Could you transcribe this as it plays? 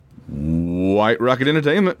White Rocket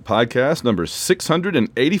Entertainment, podcast number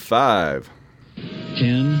 685.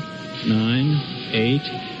 10, 9, 8,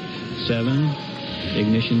 7,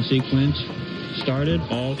 ignition sequence started.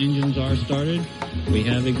 All engines are started. We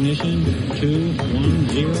have ignition. 2, 1,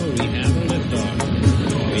 0. We have a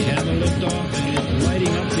liftoff. We have a liftoff, and it's lighting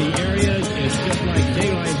up the area. It's just like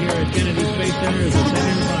daylight here at Kennedy Space Center as the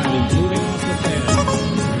Saturn V is moving off the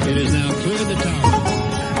pad. It is now clear the tower.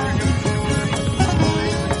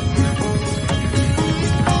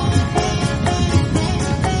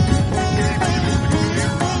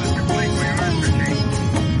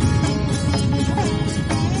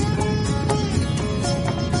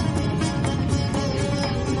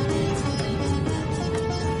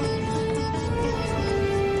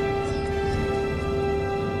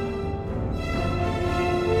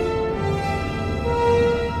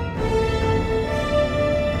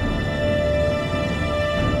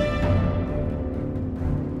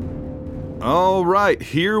 All right,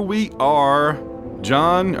 here we are.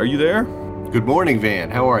 John, are you there? Good morning, Van.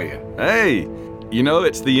 How are you? Hey, you know,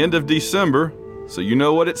 it's the end of December, so you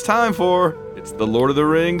know what it's time for. It's the Lord of the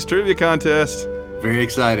Rings trivia contest. Very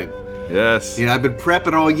excited. Yes. Yeah, I've been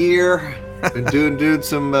prepping all year. Been doing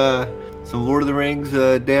some Lord of the Rings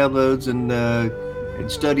downloads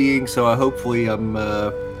and studying. So hopefully I'm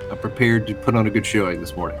prepared to put on a good showing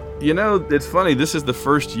this morning. You know, it's funny. This is the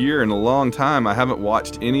first year in a long time I haven't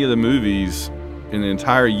watched any of the movies in the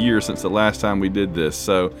entire year since the last time we did this.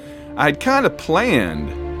 So I had kind of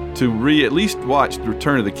planned to at least watch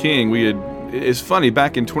Return of the King. It's funny,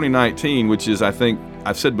 back in 2019, which is, I think,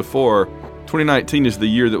 I've said before, 2019 is the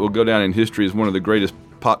year that will go down in history as one of the greatest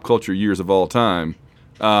pop culture years of all time.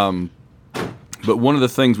 But one of the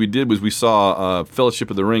things we did was we saw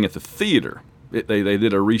Fellowship of the Ring at the theater. They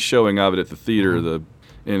did a re-showing of it at the theater,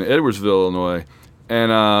 in Edwardsville, Illinois,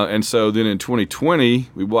 and so then in 2020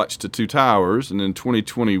 we watched The Two Towers, and in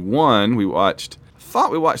 2021 we watched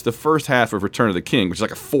the first half of Return of the King, which is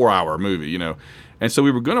like a 4-hour movie, you know, and so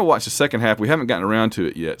we were going to watch the second half. We haven't gotten around to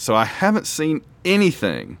it yet, so I haven't seen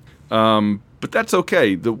anything, but that's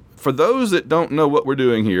okay. For those that don't know what we're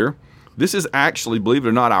doing here, this is actually, believe it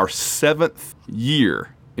or not, our 7th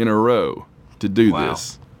year in a row to do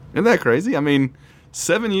this. Isn't that crazy? I mean,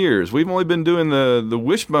 7 years. We've only been doing the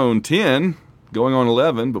Wishbone 10, going on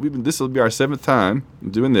 11, but this will be our 7th time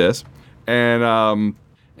doing this. And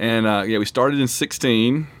we started in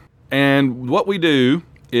 16. And what we do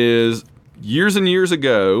is, years and years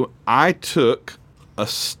ago, I took a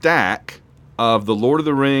stack of the Lord of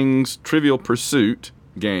the Rings Trivial Pursuit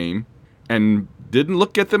game and didn't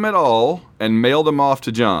look at them at all and mailed them off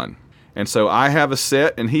to John. And so I have a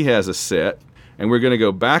set and he has a set, and we're going to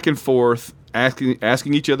go back and forth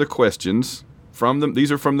asking each other questions from them.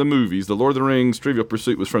 These are from the movies. The Lord of the Rings Trivial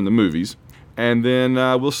Pursuit was from the movies. And then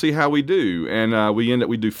we'll see how we do. And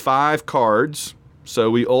we do 5 cards. So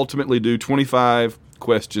we ultimately do 25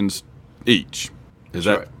 questions each. Does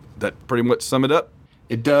that pretty much sum it up?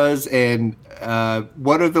 It does. And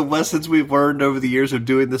one of the lessons we've learned over the years of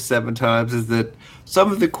doing this 7 times is that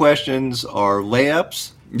some of the questions are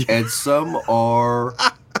layups and some are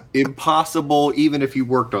impossible even if you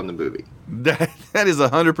worked on the movie. That is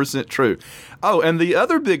 100% true. Oh, and the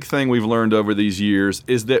other big thing we've learned over these years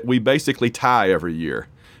is that we basically tie every year.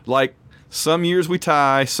 Like, some years we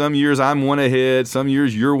tie, some years I'm one ahead, some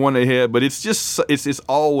years you're one ahead, but it's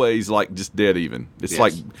always like just dead even. It's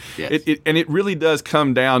it really does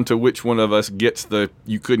come down to which one of us gets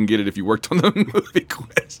you couldn't get it if you worked on the movie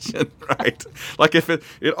question, right? Like, if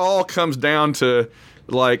it all comes down to,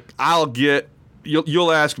 like,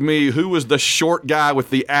 you'll ask me who was the short guy with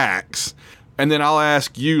the axe, and then I'll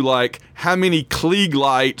ask you, like, how many Klieg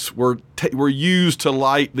lights were used to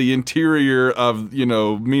light the interior of,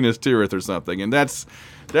 Minas Tirith or something, and that's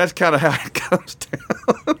kind of how it comes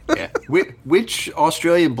down. Yeah. Which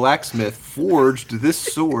Australian blacksmith forged this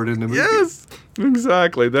sword in the movie? Yes,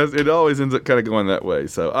 exactly. It always ends up kind of going that way.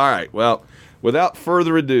 So, all right, well, without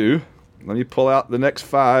further ado, let me pull out the next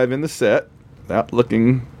 5 in the set without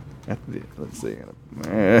looking. Let's see.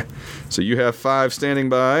 So you have 5 standing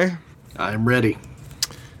by. I'm ready.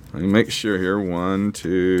 Let me make sure here. 1,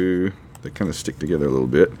 2. They kind of stick together a little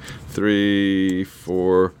bit. 3,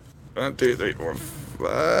 4. 1, 2, 3, 4, 5.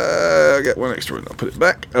 I got one extra one. I'll put it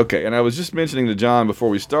back. Okay. And I was just mentioning to John before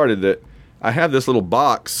we started that I have this little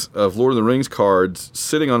box of Lord of the Rings cards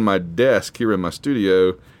sitting on my desk here in my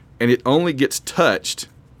studio, and it only gets touched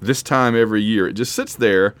this time every year. It just sits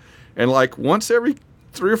there, and like once every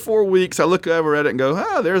 3 or 4 weeks, I look over at it and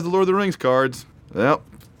go, there's the Lord of the Rings cards. Well,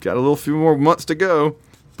 got a few more months to go.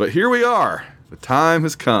 But here we are. The time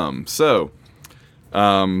has come. So,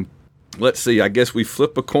 let's see. I guess we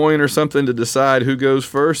flip a coin or something to decide who goes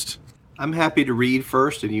first. I'm happy to read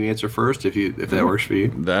first, and you answer first if that works for you.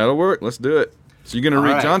 That'll work. Let's do it. So you're going to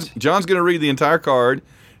read. Right. John's going to read the entire card,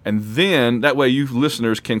 and then that way you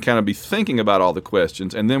listeners can kind of be thinking about all the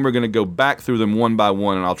questions, and then we're going to go back through them one by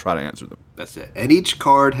one, and I'll try to answer them. That's it. And each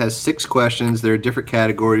card has 6 questions. There are different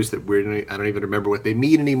categories that I don't even remember what they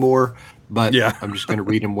mean anymore, but Yeah. I'm just going to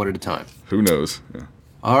read them one at a time. Who knows? Yeah.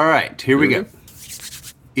 All right, here we go.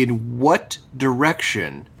 In what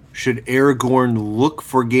direction should Aragorn look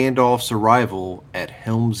for Gandalf's arrival at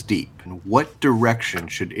Helm's Deep? In what direction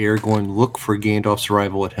should Aragorn look for Gandalf's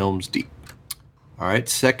arrival at Helm's Deep? All right,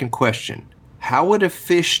 second question. How would a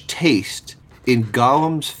fish taste in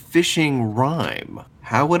Gollum's fishing rhyme?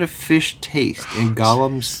 How would a fish taste in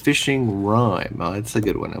Gollum's fishing rhyme? Oh, that's a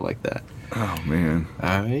good one. I like that. Oh, man.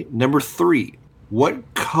 All right. Number 3.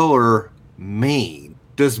 What color mane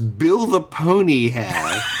does Bill the Pony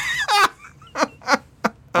have?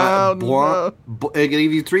 I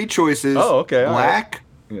give you 3 choices. Oh, okay, all Black,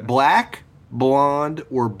 right. Yeah. black, blonde,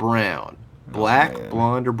 or brown. Black, man.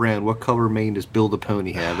 blonde, or brown. What color mane does Bill the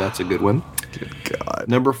Pony have? That's a good one. Good God.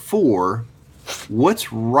 Number 4.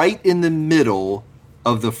 What's right in the middle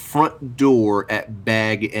of the front door at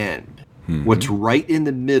Bag End? Mm-hmm. What's right in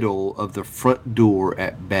the middle of the front door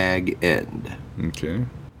at Bag End? Okay.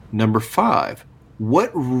 Number 5.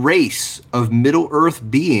 What race of Middle-earth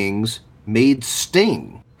beings made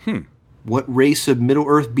Sting? What race of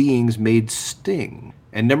Middle-earth beings made Sting?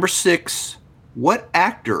 And number 6. What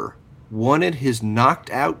actor wanted his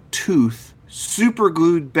knocked-out tooth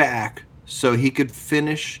superglued back so he could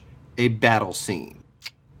finish a battle scene?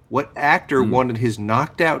 What actor wanted his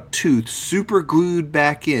knocked-out tooth superglued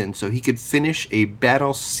back in so he could finish a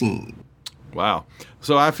battle scene? Wow.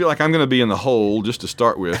 So I feel like I'm going to be in the hole just to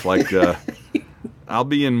start with. Like, I'll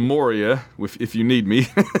be in Moria if you need me.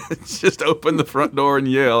 Just open the front door and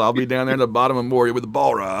yell. I'll be down there in the bottom of Moria with a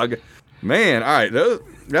Balrog. Man, all right.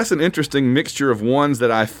 That's an interesting mixture of ones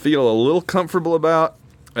that I feel a little comfortable about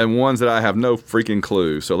and ones that I have no freaking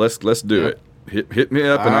clue. So let's do it. Hit me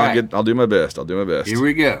up, and I'll do my best. I'll do my best. Here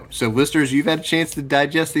we go. So, listeners, you've had a chance to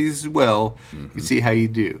digest these as well. You can see how you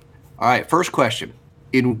do. All right, first question.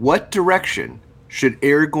 In what direction should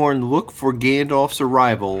Aragorn look for Gandalf's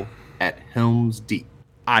arrival at Helm's Deep?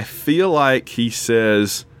 I feel like he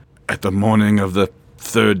says, at the morning of the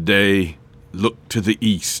 3rd day, look to the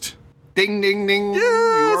east. Ding, ding, ding. Yes,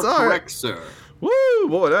 You're all right. correct, sir. Woo!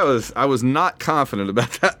 Boy, I was not confident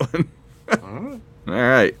about that one. All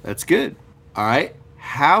right. That's good. All right.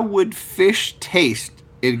 How would fish taste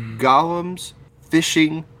in Gollum's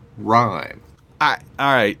fishing rhyme? All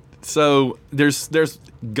right. So there's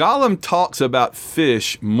Gollum talks about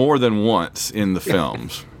fish more than once in the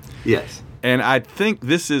films. Yes. And I think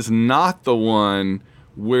this is not the one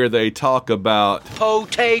where they talk about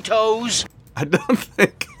potatoes. I don't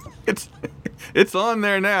think it's on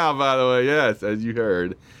there now, by the way. Yes, as you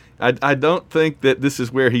heard. I don't think that this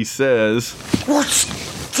is where he says What's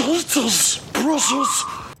potatoes, precious?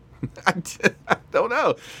 I don't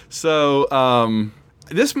know. So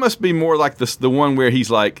this must be more like the one where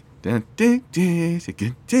he's like blap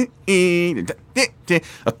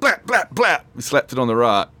blap blap. He slapped it on the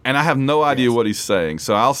rock, and I have no idea what he's saying.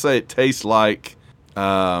 So I'll say it tastes like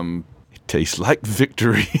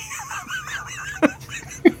victory.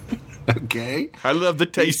 Okay. I love the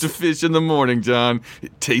taste of fish in the morning, John.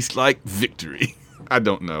 It tastes like victory. I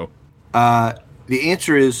don't know. The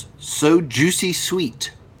answer is so juicy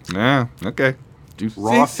sweet. Ah, okay. Juicy,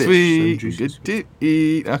 Raw fish, sweet, so juicy, good sweet. to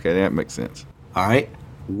eat. Okay, that makes sense. All right.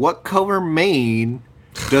 What color mane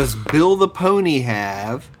does Bill the Pony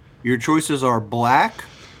have? Your choices are black,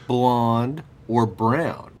 blonde, or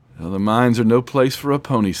brown. Well, the mines are no place for a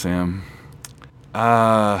pony, Sam.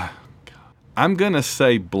 I'm gonna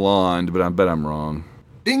say blonde, but I bet I'm wrong.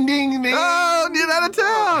 Ding, ding, ding. Oh, get out of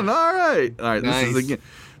town! All right. Nice.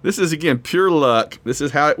 This is again pure luck. This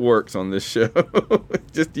is how it works on this show.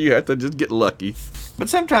 You have to just get lucky. But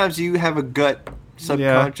sometimes you have a gut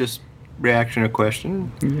subconscious reaction or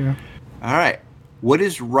question. Yeah. All right. What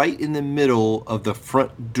is right in the middle of the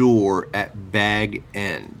front door at Bag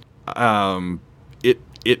End?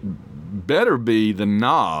 It better be the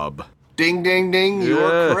knob. Ding, ding, ding. You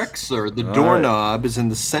are Yes. correct, sir. The All doorknob is in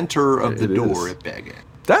the center of the It door is. at Bag End.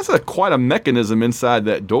 That's quite a mechanism inside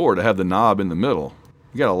that door to have the knob in the middle.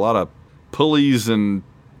 You got a lot of pulleys and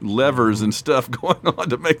levers and stuff going on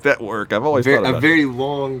to make that work. I've always thought about A very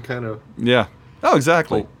long kind of... it. Yeah. Oh,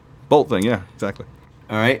 exactly. Bolt thing. Yeah, exactly.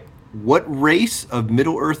 All right. What race of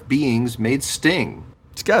Middle-earth beings made Sting?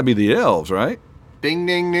 It's got to be the elves, right? Ding,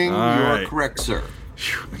 ding, ding. All You right. are correct, sir.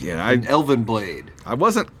 Yeah, An elven blade. I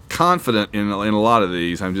wasn't confident in a lot of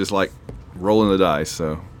these. I'm just like rolling the dice.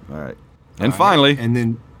 So, all right. And finally, And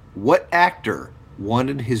then, what actor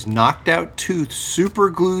wanted his knocked out tooth super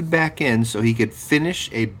glued back in so he could finish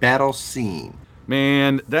a battle scene?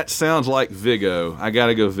 man, that sounds like Viggo. I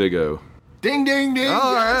gotta go Viggo. Ding, ding, ding.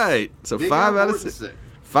 All yes. right. So Viggo 5 out of 6. Mortensen.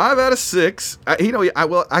 5 out of 6.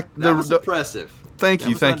 That was impressive. Thank That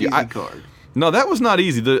you, was thank not you. an easy card. No, that was not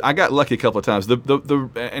easy. I got lucky a couple of times.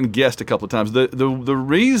 And guessed a couple of times. The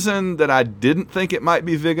reason that I didn't think it might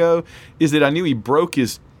be Viggo is that I knew he broke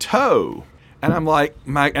his toe, and I'm like,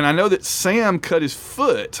 and I know that Sam cut his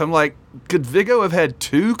foot. So I'm like, could Viggo have had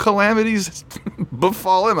 2 calamities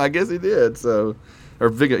befall him? I guess he did. So, or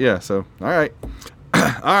Viggo, yeah. So, all right.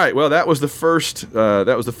 All right. Well, that was the first.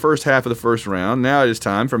 That was the first half of the first round. Now it is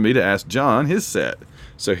time for me to ask John his set.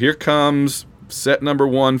 So here comes set number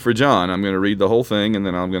 1 for John. I'm going to read the whole thing, and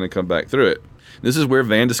then I'm going to come back through it. This is where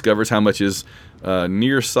Van discovers how much his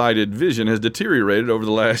nearsighted vision has deteriorated over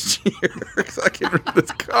the last year. I can't read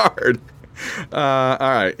this card. All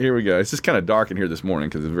right, here we go. It's just kind of dark in here this morning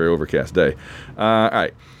because it's a very overcast day. All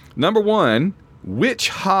right. Number 1, which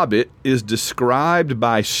hobbit is described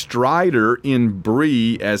by Strider in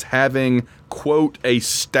Bree as having, quote, a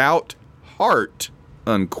stout heart,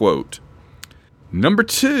 unquote? Number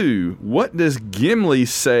 2, what does Gimli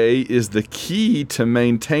say is the key to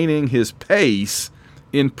maintaining his pace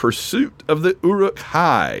in pursuit of the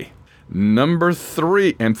Uruk-hai? Number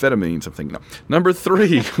 3, amphetamine something. No. Number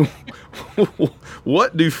 3,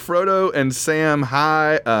 what do Frodo and Sam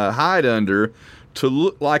hide under to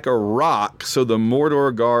look like a rock so the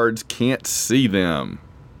Mordor guards can't see them?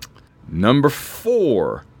 Number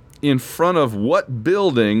 4, in front of what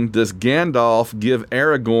building does Gandalf give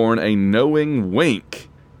Aragorn a knowing wink?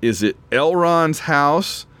 Is it Elrond's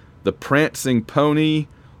house, the Prancing Pony,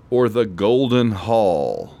 or the Golden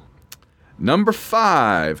Hall? Number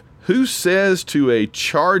 5, who says to a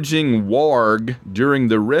charging warg during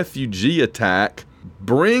the refugee attack,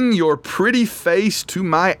 "Bring your pretty face to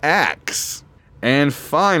my axe"? And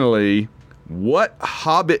finally, what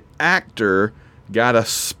Hobbit actor got a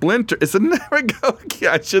splinter? There we go.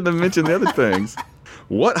 I shouldn't have mentioned the other things.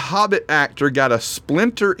 What Hobbit actor got a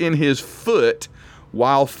splinter in his foot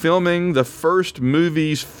while filming the first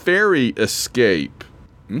movie's ferry escape?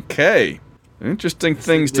 Okay. Interesting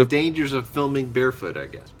things The dangers of filming barefoot, I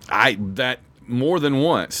guess. That more than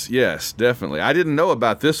once. Yes, definitely. I didn't know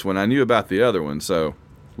about this one. I knew about the other one, so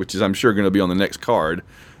which is I'm sure going to be on the next card.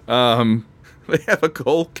 They have a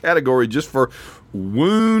whole category just for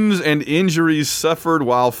wounds and injuries suffered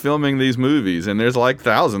while filming these movies, and there's like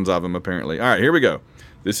thousands of them apparently. All right, here we go.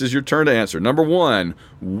 This is your turn to answer. Number 1,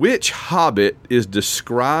 which hobbit is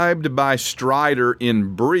described by Strider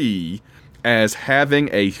in Bree as having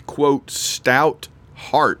a, quote, stout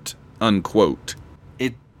heart, unquote?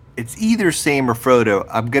 It's either Sam or Frodo.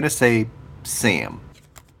 I'm going to say Sam.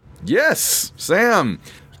 Yes, Sam.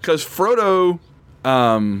 Because Frodo...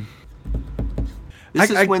 This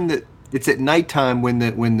is when it's at nighttime when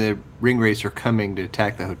the ringwraiths are coming to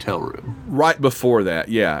attack the hotel room. Right before that,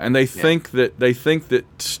 yeah. And they think that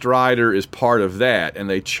Strider is part of that, and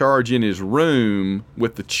they charge in his room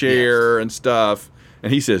with the chair and stuff.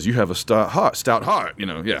 And he says, "You have a stout heart." You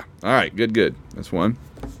know, yeah. All right, good. That's one.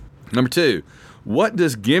 Number 2, what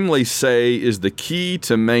does Gimli say is the key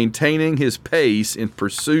to maintaining his pace in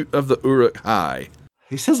pursuit of the Uruk-hai?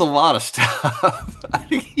 He says a lot of stuff.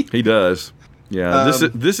 He does. Yeah,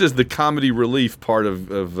 this is the comedy relief part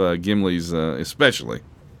of Gimli's, especially.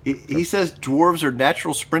 He says dwarves are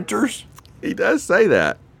natural sprinters. He does say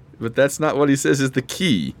that, but that's not what he says is the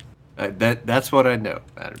key. That's what I know.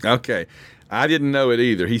 Okay, I didn't know it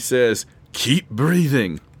either. He says, "Keep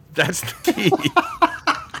breathing." That's the key.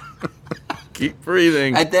 Keep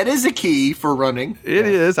breathing. That is a key for running. It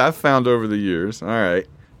is. I've found over the years. All right.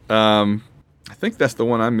 I think that's the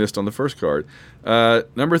one I missed on the first card.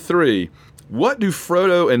 Number 3. What do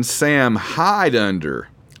Frodo and Sam hide under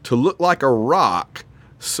to look like a rock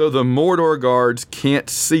so the Mordor guards can't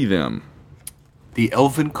see them? The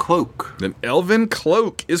elven cloak. An elven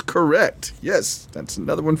cloak is correct. Yes, that's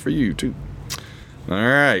another one for you, too. All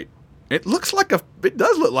right. It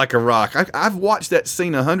does look like a rock. I've watched that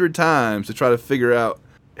scene 100 times to try to figure out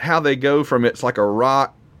how they go from it's like a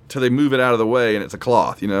rock till they move it out of the way and it's a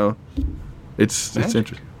cloth, you know? It's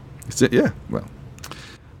interesting. Well.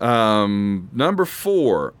 Number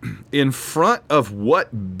 4, in front of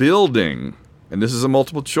what building, and this is a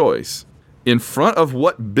multiple choice, in front of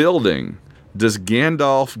what building does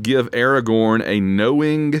Gandalf give Aragorn a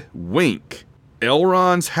knowing wink?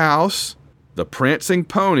 Elrond's house, the Prancing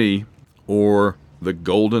Pony, or the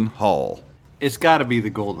Golden Hall? It's got to be the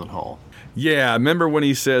Golden Hall. Yeah, remember when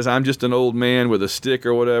he says, I'm just an old man with a stick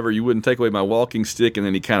or whatever, you wouldn't take away my walking stick, and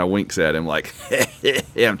then he kind of winks at him like,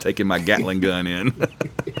 I'm taking my Gatling gun in.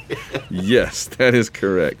 Yes, that is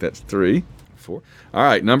correct. That's 3, 4. All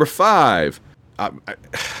right, number 5.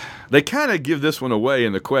 They kind of give this one away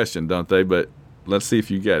in the question, don't they? But let's see if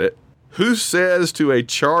you get it. Who says to a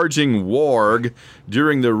charging warg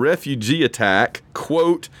during the refugee attack,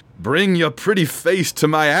 quote, bring your pretty face to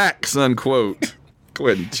my axe, unquote? Go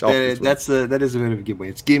ahead and chalk this one. That is a bit of a giveaway.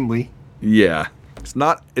 It's Gimli. Yeah. It's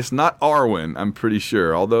not Arwen, I'm pretty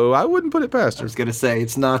sure, although I wouldn't put it past I her. was going to say,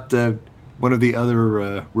 it's not one of the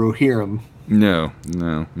other Rohirrim. No,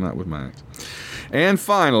 not with my axe. And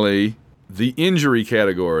finally, the injury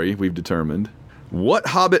category we've determined. What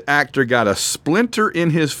Hobbit actor got a splinter in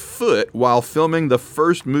his foot while filming the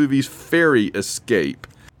first movie's ferry escape?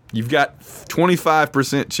 You've got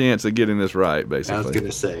 25% chance of getting this right, basically. I was going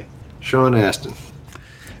to say, Sean Astin.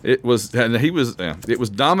 It was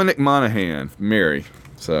Dominic Monaghan, Mary.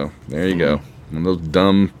 So there you go. One of those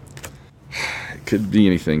dumb. It could be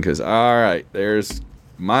anything. All right, there's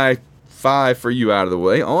my 5 for you out of the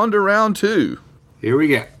way. On to round 2. Here we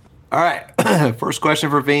go. All right, first question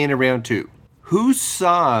for Vane in round 2. Whose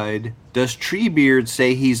side does Treebeard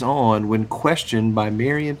say he's on when questioned by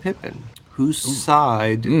Merry and Pippin? Whose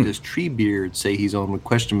side does Treebeard say he's on when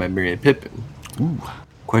questioned by Merry and Pippin?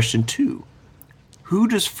 Question 2. Who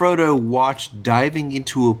does Frodo watch diving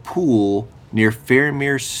into a pool near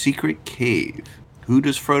Faramir's secret cave? Who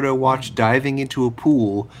does Frodo watch diving into a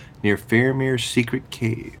pool near Faramir's secret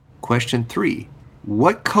cave? Question 3.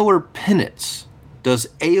 What color pennants does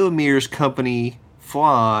Eomer's company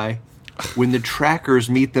fly when the trackers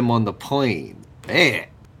meet them on the plane? Man,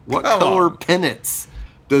 what color pennants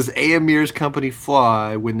does Eomer's company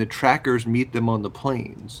fly when the trackers meet them on the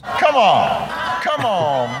planes? Come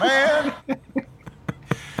on, man.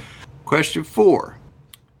 Question 4.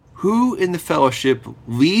 Who in the Fellowship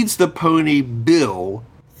leads the pony Bill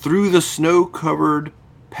through the snow-covered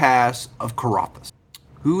pass of Carathis?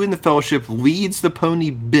 Who in the Fellowship leads the pony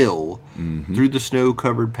Bill through the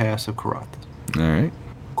snow-covered pass of Carathis? All right.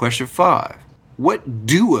 Question 5. What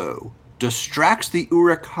duo distracts the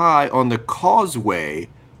Uruk-hai on the causeway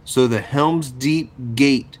so the Helm's Deep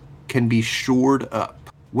gate can be shored up?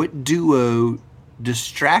 What duo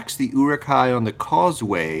distracts the Uruk-hai on the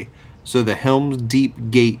causeway so the Helm's Deep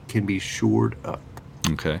gate can be shored up?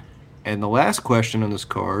 Okay. And the last question on this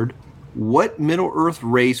card, what Middle-earth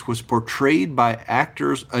race was portrayed by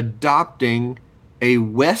actors adopting a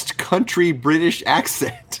West Country British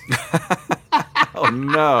accent? Oh,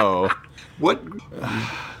 no. What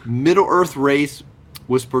Middle-earth race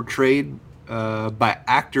was portrayed by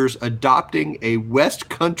actors adopting a West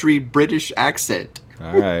Country British accent?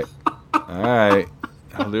 All right.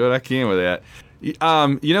 I'll do what I can with that.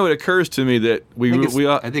 You know, it occurs to me that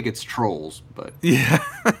I think it's trolls, but yeah,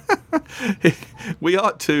 we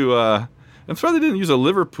ought to. I'm sorry they didn't use a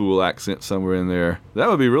Liverpool accent somewhere in there. That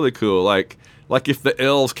would be really cool. Like if the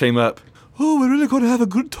elves came up. Oh, we're really going to have a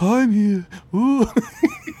good time here. Ooh.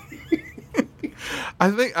 I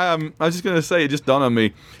think I was just going to say, it just dawned on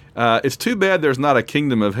me. It's too bad there's not a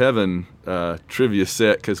Kingdom of Heaven trivia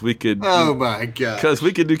set because we could. Oh my god! Because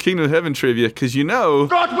we could do Kingdom of Heaven trivia because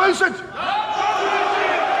God wills it.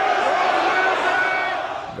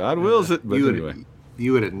 God wills it. But anyway,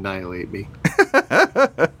 you would annihilate me.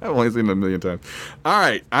 I've only seen it a million times. All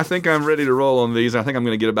right, I think I'm ready to roll on these. I think I'm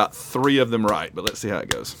going to get about 3 of them right, but let's see how it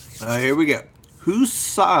goes. Here we go. Whose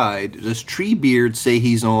side does Treebeard say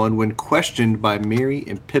he's on when questioned by Merry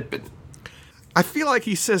and Pippin? I feel like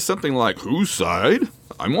he says something like, whose side?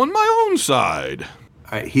 I'm on my own side.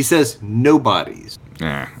 All right, he says nobody's.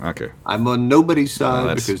 Okay. I'm on nobody's side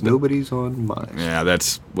Well, because nobody's on mine. Yeah,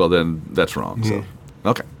 that's wrong. So,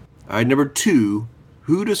 okay. All right, number 2.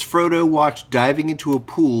 Who does Frodo watch diving into a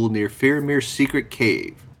pool near Faramir's secret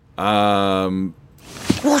cave?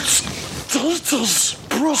 What's Titus,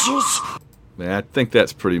 precious? I think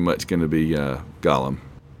that's pretty much going to be Gollum.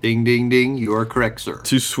 Ding, ding, ding. You are correct, sir.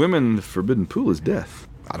 To swim in the forbidden pool is death.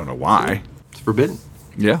 I don't know why. It's forbidden.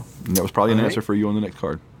 Yeah, and that was probably an All right. answer for you on the next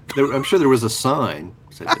card. I'm sure there was a sign.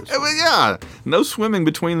 That said this. Yeah, no swimming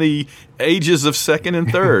between the ages of 2nd and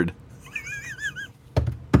 3rd.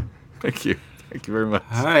 Thank you. Thank you very much.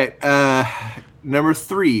 All right. Number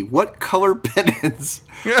 3. What color pennants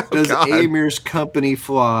does God. Eomer's company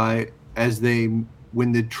fly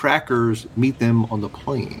when the trackers meet them on the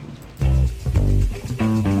plane?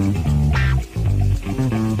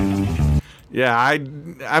 Yeah,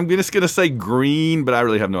 I'm just going to say green, but I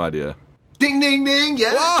really have no idea. Ding, ding, ding.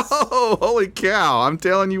 Yes. Whoa, holy cow. I'm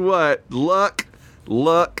telling you what, luck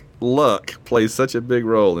plays such a big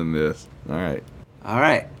role in this. All right. All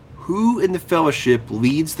right. Who in the Fellowship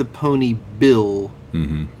leads the pony Bill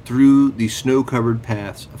through the snow-covered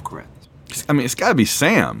paths of Corinth? I mean, it's got to be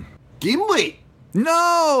Sam. Gimli.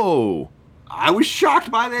 No. I was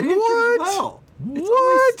shocked by that answer as well.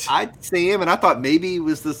 What? I'd Sam, and I thought maybe it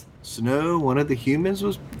was the snow. One of the humans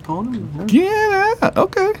was pulling him. Yeah.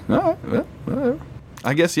 Okay. All right. Well, whatever.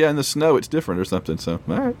 I guess in the snow it's different or something. So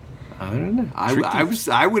all right. I don't know.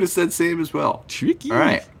 I would have said Sam as well. Tricky. All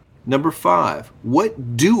right. Number 5.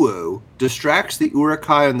 What duo distracts the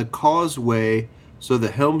Uruk-hai on the causeway so the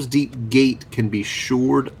Helm's Deep gate can be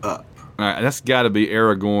shored up? All right. That's got to be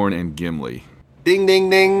Aragorn and Gimli. Ding, ding,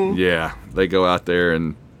 ding. Yeah. They go out there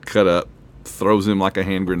and cut up, throws him like a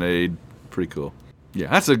hand grenade. Pretty cool. Yeah.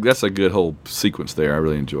 That's a good whole sequence there. I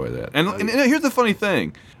really enjoy that. And here's the funny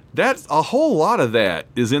thing. That's a whole lot of that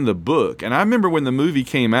is in the book. And I remember when the movie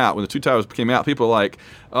came out, when the Two Towers came out, people were like,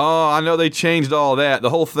 oh, I know they changed all that. The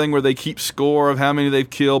whole thing where they keep score of how many they've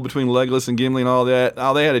killed between Legolas and Gimli and all that.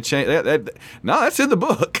 Oh, they had to change that. No, that's in the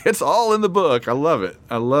book. It's all in the book. I love it.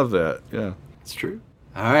 I love that. Yeah. It's true.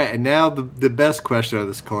 All right. And now the best question on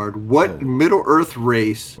this card. What Middle-earth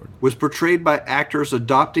race was portrayed by actors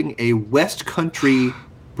adopting a West Country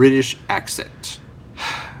British accent?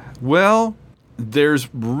 Well,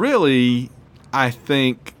 there's really, I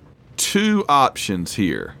think, 2 options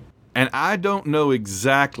here, and I don't know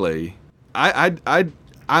exactly. I'm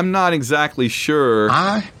not exactly sure.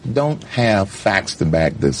 I don't have facts to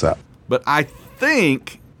back this up, but I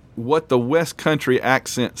think what the West Country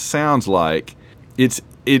accent sounds like, it's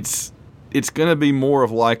going to be more of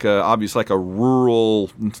like obviously like a rural.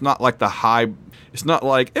 It's not like the high. It's not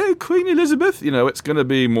like, oh, Queen Elizabeth. It's going to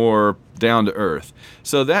be more down to earth.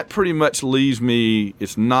 So that pretty much leaves me.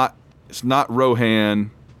 It's not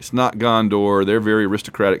Rohan. It's not Gondor. They're very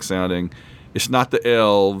aristocratic sounding. It's not the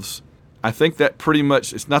elves. I think that pretty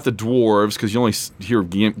much. It's not the dwarves because you only hear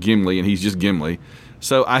Gimli and he's just Gimli.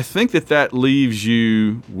 So I think that leaves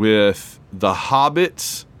you with the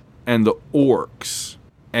hobbits and the orcs.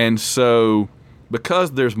 And so,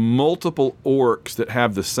 because there's multiple orcs that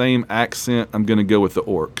have the same accent, I'm going to go with the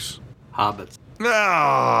orcs. Hobbits.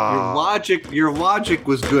 Ah. Your logic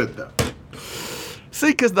was good, though.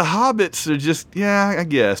 See, because the hobbits are just, I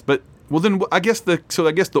guess. But, well, then, I guess the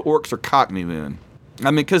orcs are Cockney then.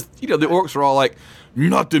 I mean, because, the orcs are all like,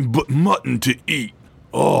 nothing but mutton to eat.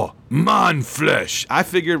 Oh, man flesh. I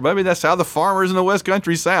figured maybe that's how the farmers in the West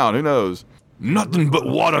Country sound. Who knows? Nothing but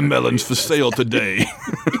watermelons for sale today.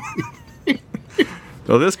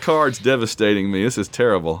 Well, this card's devastating me. This is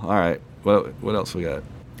terrible. All right. What else we got?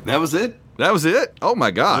 That was it. That was it? Oh,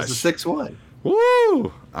 my gosh. That was the 6-1.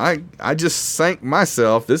 Woo! I just sank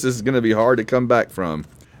myself. This is going to be hard to come back from.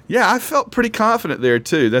 Yeah, I felt pretty confident there,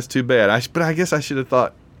 too. That's too bad. But I guess I should have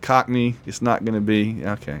thought Cockney. It's not going to be.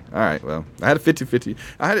 Okay. All right. Well, I had a 50-50.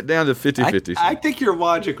 I had it down to 50-50. I think your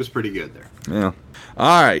logic was pretty good there. Yeah.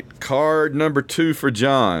 All right. Card number 2 for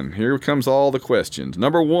John. Here comes all the questions.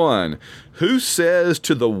 Number 1. Who says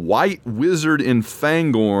to the white wizard in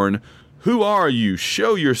Fangorn, "Who are you?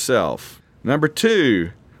 Show yourself"? Number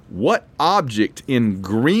 2. What object in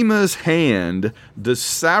Grima's hand does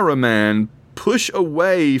Saruman push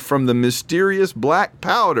away from the mysterious black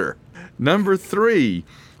powder? Number 3.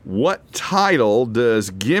 What title does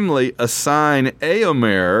Gimli assign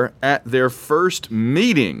Éomer at their first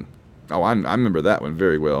meeting? Oh, I remember that one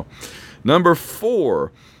very well. Number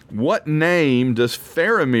 4. What name does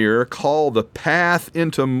Faramir call the path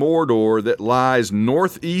into Mordor that lies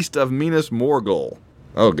northeast of Minas Morgul?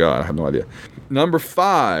 Oh, God, I have no idea. Number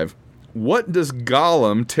 5. What does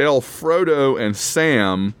Gollum tell Frodo and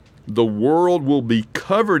Sam the world will be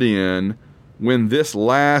covered in when this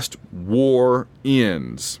last war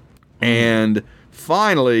ends? And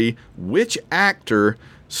finally, which actor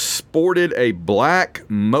sported a black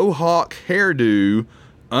mohawk hairdo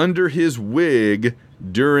under his wig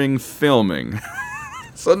during filming?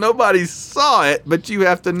 So nobody saw it, but you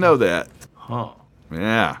have to know that. Huh.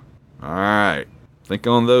 Yeah. All right. Think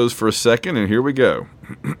on those for a second, and here we go.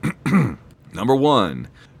 Number 1.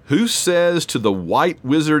 Who says to the white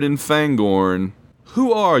wizard in Fangorn,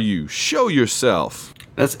 "Who are you? Show yourself"?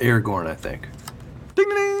 That's Aragorn, I think. Ding,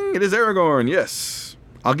 ding, ding. It is Aragorn, yes.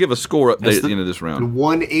 I'll give a score update at the end of this The round.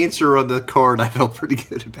 one answer on the card I felt pretty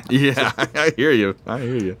good about. Yeah, I hear you.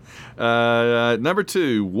 Number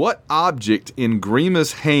 2. What object in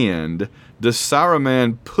Grima's hand does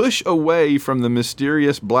Saruman push away from the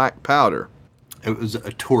mysterious black powder? It was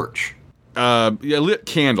a torch. Lit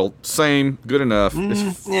candle. Same. Good enough.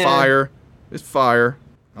 It's yeah. fire. It's fire.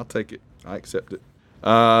 I'll take it. I accept it.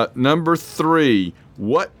 Number 3.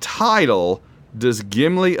 What title does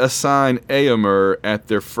Gimli assign Éomer at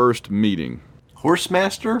their first meeting?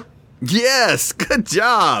 Horsemaster? Yes, good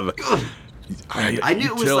job. I knew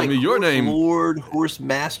You it was tell like me your Horse name. Lord,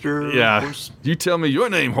 Horsemaster. Yeah. You tell me your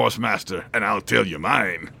name, Horsemaster, and I'll tell you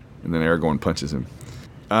mine. And then Aragorn punches him.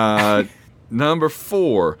 Number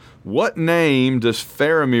 4. What name does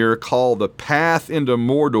Faramir call the path into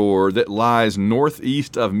Mordor that lies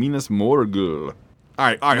northeast of Minas Morgul? All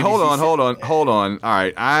right, hold on. All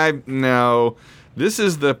right, now, this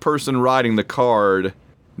is the person writing the card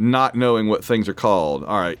not knowing what things are called.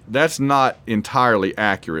 All right, that's not entirely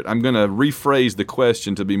accurate. I'm going to rephrase the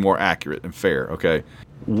question to be more accurate and fair, okay?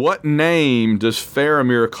 What name does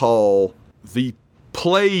Faramir call the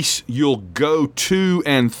place you'll go to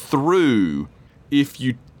and through if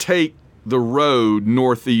you take the road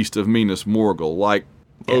northeast of Minas Morgul, like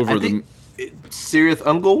over the... Cirith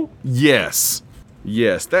Ungol? Yes.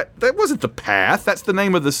 That wasn't the path. That's the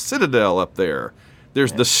name of the citadel up there.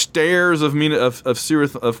 There's the stairs of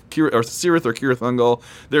Cirith or Cirith Ungol.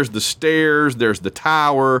 There's the stairs. There's the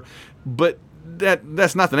tower. But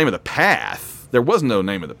that's not the name of the path. There was no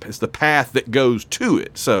name of the path. It's the path that goes to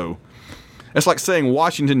it. So it's like saying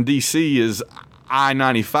Washington D.C. is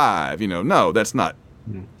I-95. No, that's not.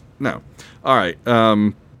 No. All right.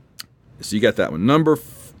 So you got that one. Number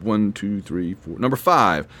 1, 2, 3, 4. Number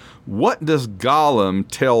 5. What does Gollum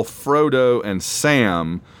tell Frodo and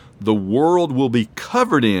Sam the world will be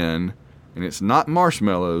covered in, and it's not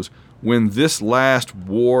marshmallows, when this last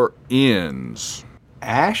war ends?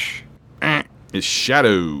 Ash? It's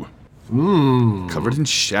shadow. Covered in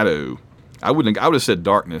shadow. I would have said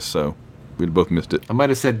darkness, so we'd have both missed it. I might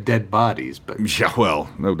have said dead bodies, but... Yeah, well,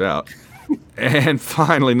 no doubt. And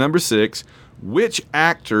finally, number 6. Which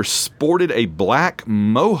actor sported a black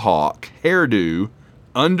mohawk hairdo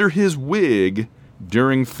under his wig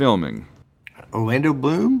during filming? Orlando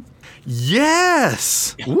Bloom?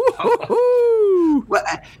 Yes! Woo-hoo-hoo! Well,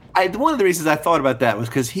 one of the reasons I thought about that was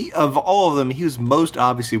because of all of them, he was most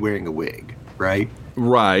obviously wearing a wig, right?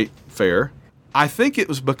 Right, fair. I think it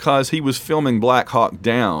was because he was filming Black Hawk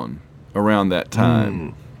Down around that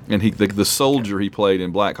time. And the soldier he played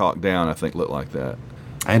in Black Hawk Down, I think, looked like that.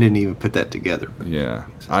 I didn't even put that together. Yeah,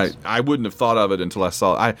 I wouldn't have thought of it until I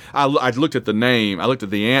saw it. I looked at the name, I looked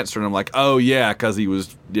at the answer, and I'm like, oh yeah, because he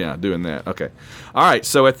was doing that. Okay, all right.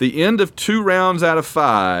 So at the end of 2 rounds out of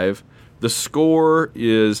 5, the score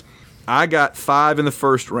is I got 5 in the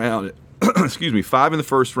first round. Excuse me, 5 in the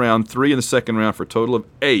first round, 3 in the second round for a total of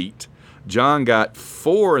 8. John got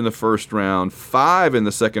 4 in the first round, 5 in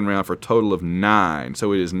the second round for a total of 9.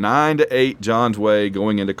 So it is 9-8 John's way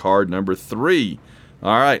going into card number 3.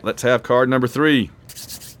 All right, let's have card number 3.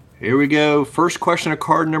 Here we go. First question of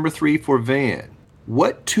card number 3 for Van.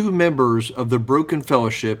 What 2 members of the Broken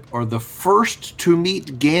Fellowship are the first to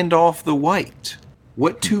meet Gandalf the White?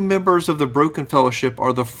 What 2 members of the Broken Fellowship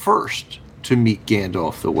are the first to meet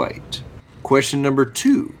Gandalf the White? Question number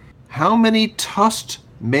 2. How many tusked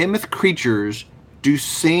mammoth creatures do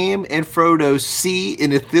Sam and Frodo see in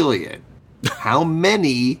Ithilien? How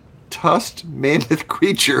many tusked mammoth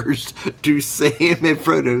creatures do Sam and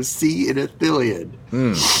Frodo see in Ithilien?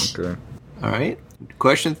 Okay. All right.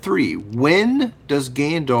 Question 3. When does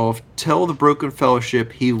Gandalf tell the Broken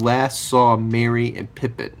Fellowship he last saw Merry and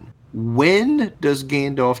Pippin? When does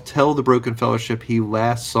Gandalf tell the Broken Fellowship he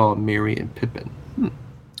last saw Merry and Pippin?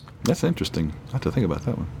 That's interesting. I have to think about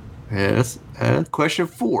that one. Yes. Question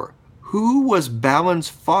 4. Who was Balin's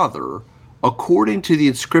father according to the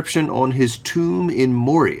inscription on his tomb in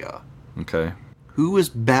Moria? Okay. Who was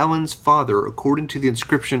Balin's father according to the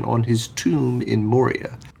inscription on his tomb in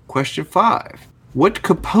Moria? Question 5. What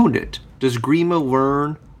component does Grima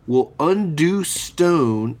learn will undo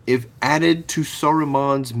stone if added to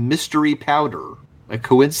Saruman's mystery powder? A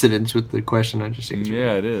coincidence with the question I just answered.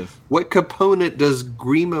 Yeah, it is. What component does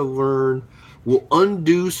Grima learn will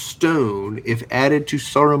undo stone if added to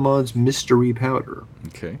Saruman's mystery powder?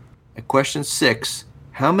 Okay. And question 6.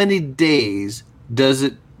 How many days did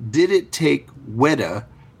it take Weta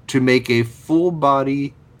to make a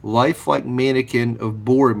full-body, lifelike mannequin of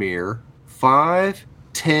Boromir? 5,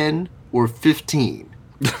 10, or 15?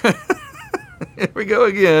 Here we go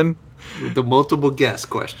again. With the multiple guess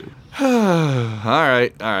question. All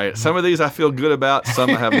right. Some of these I feel good about, some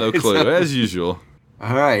I have no clue, as usual.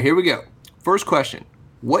 All right, here we go. First question.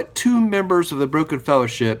 What 2 members of the Broken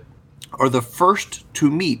Fellowship are the first to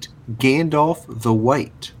meet Gandalf the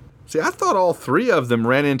White? See, I thought all 3 of them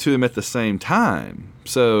ran into him at the same time.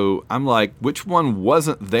 So I'm like, which one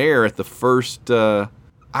wasn't there at the first? I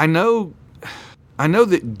know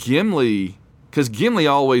that Gimli, because Gimli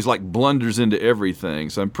always like blunders into everything.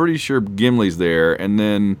 So I'm pretty sure Gimli's there. And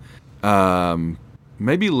then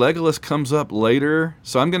Maybe Legolas comes up later.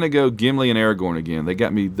 So I'm going to go Gimli and Aragorn again.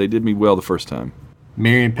 They did me well the first time.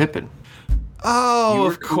 Merry and Pippin. Oh, You were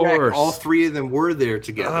of course. correct. All three of them were there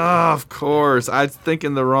together. Oh, of course. I was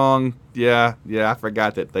thinking the wrong. Yeah, I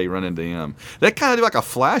forgot that they run into him. That kind of do like a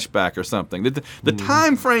flashback or something. The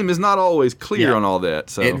time frame is not always clear on all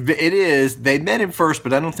that. So it is. They met him first,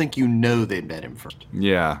 but I don't think you know they met him first.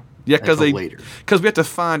 yeah, because Until later. we have to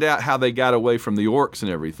find out how they got away from the orcs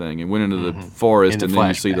and everything and went into the forest, In the and then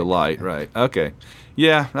you see the flashback. light. Right. Okay.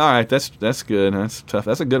 Yeah. All right. That's good. That's tough.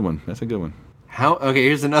 That's a good one. Okay,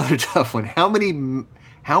 here's another tough one. How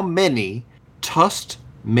many tusked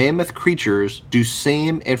mammoth creatures do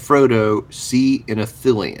Sam and Frodo see in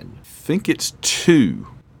Ithilien? Think it's 2.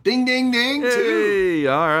 Ding, ding, ding, two. Hey,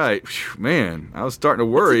 all right. Phew, man, I was starting to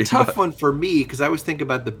worry. It's a tough one for me because I was thinking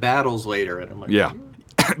about the battles later, and I'm like, Yeah.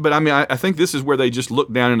 But I mean, I think this is where they just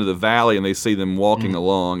look down into the valley and they see them walking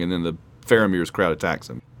along, and then the Faramir's crowd attacks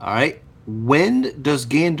them. All right. When does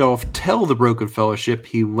Gandalf tell the Broken Fellowship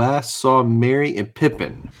he last saw Merry and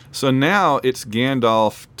Pippin? So now it's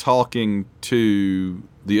Gandalf talking to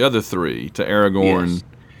the other 3, to Aragorn, Yes.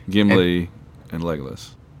 Gimli, and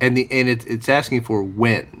Legolas. And it's asking for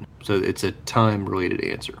when, so it's a time-related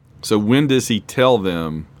answer. So when does he tell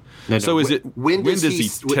them? No, So is it when does he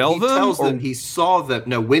tell them? Tells or- them he saw them.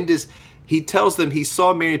 No, when does he tells them he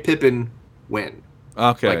saw Merry and Pippin? When?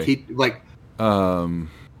 Okay.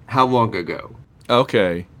 How long ago?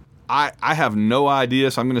 Okay. I have no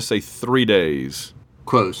idea, so I'm going to say 3 days.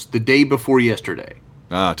 Close. The day before yesterday.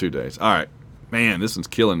 2 days. All right. Man, this one's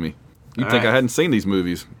killing me. You'd All think I right. hadn't seen these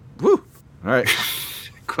movies. Woo. All right.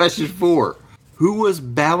 Question 4. Who was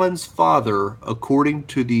Balin's father according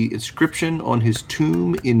to the inscription on his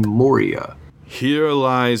tomb in Moria? Here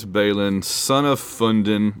lies Balin, son of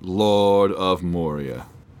Fundin, lord of Moria.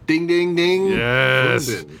 Ding, ding, ding. Yes.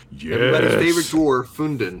 Fundin. Yes. Everybody's favorite dwarf,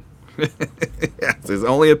 Fundin. It's his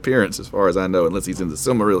only appearance, as far as I know, unless he's in the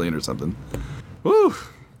Silmarillion or something. Woo!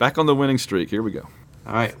 Back on the winning streak. Here we go.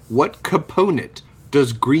 All right. What component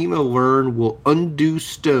does Grima learn will undo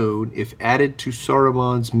stone if added to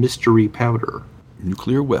Saruman's mystery powder?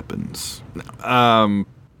 Nuclear weapons.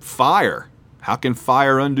 Fire. How can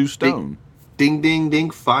fire undo stone? Ding, ding,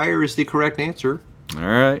 ding. Fire is the correct answer. All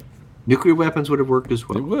right. Nuclear weapons would have worked as It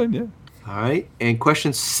well. would, yeah. All right. And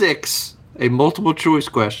question 6, a multiple choice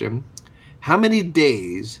question. How many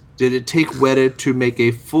days did it take Weta to make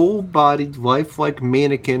a full-bodied, lifelike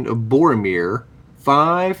mannequin of Boromir?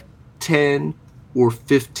 5, 10, or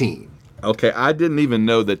 15? Okay, I didn't even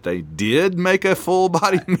know that they did make a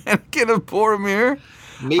full-body mannequin of Boromir.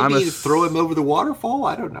 Maybe to throw him over the waterfall?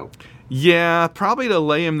 I don't know. Yeah, probably to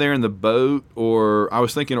lay him there in the boat, or I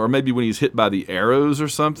was thinking, or maybe when he's hit by the arrows or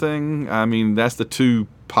something. I mean, that's the 2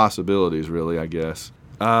 possibilities, really, I guess.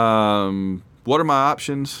 What are my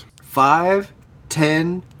options? 5,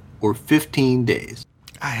 10, or 15 days.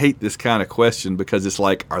 I hate this kind of question because it's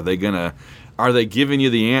like, are they giving you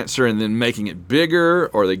the answer and then making it bigger,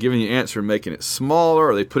 or are they giving you the answer and making it smaller,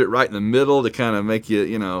 or they put it right in the middle to kind of make you,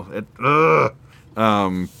 it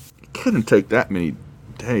couldn't take that many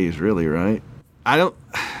days, really, right?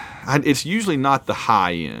 It's usually not the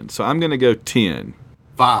high end, so I'm going to go 10.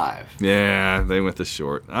 5. Yeah, they went the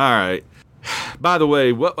short. All right. By the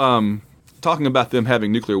way, talking about them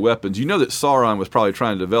having nuclear weapons, you know that Sauron was probably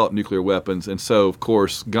trying to develop nuclear weapons, and so, of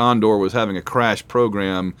course, Gondor was having a crash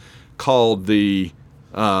program called the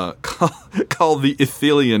Ithilien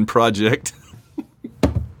Project.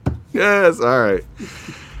 Yes, all right.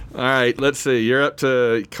 All right, let's see. You're up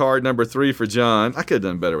to card number 3 for John. I could have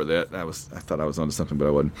done better with that. I thought I was onto something, but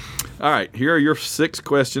I wasn't. All right, here are your 6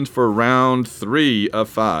 questions for round 3 of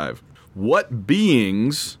 5. What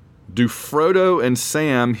beings do Frodo and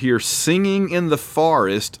Sam hear singing in the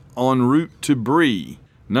forest en route to Bree?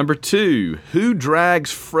 Number 2, who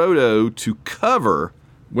drags Frodo to cover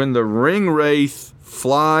when the ring wraith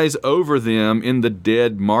flies over them in the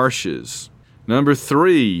dead marshes? Number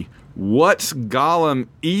 3, what's Gollum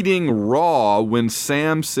eating raw when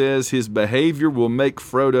Sam says his behavior will make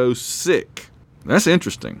Frodo sick? That's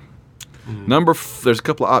interesting. There's a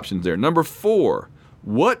couple of options there. Number 4,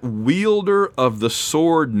 what wielder of the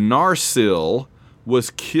sword Narsil was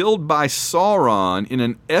killed by Sauron in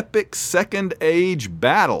an epic Second Age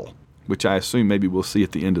battle, which I assume maybe we'll see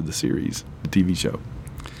at the end of the series, the TV show.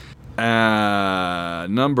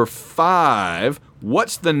 Number 5,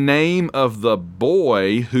 what's the name of the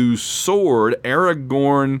boy whose sword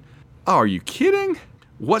Aragorn... Oh, are you kidding?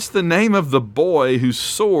 What's the name of the boy whose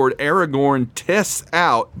sword Aragorn tests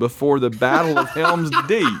out before the Battle of Helm's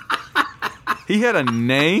Deep? He had a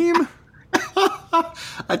name?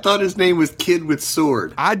 I thought his name was Kid with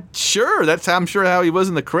Sword. I'm sure how he was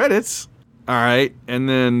in the credits. All right, and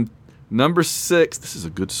then number 6. This is a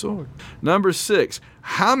good sword. Number 6.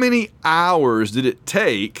 How many hours did it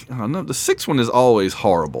take? Oh no, the 6th one is always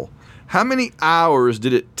horrible. How many hours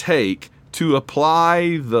did it take to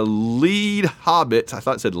apply the lead hobbits? I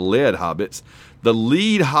thought it said lead hobbits. The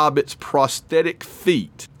lead hobbits' prosthetic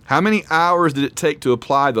feet. How many hours did it take to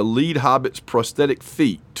apply the lead hobbit's prosthetic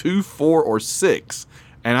feet? 2, 4, or 6?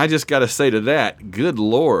 And I just got to say to that, good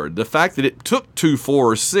Lord, the fact that it took 2,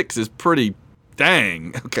 4, or 6 is pretty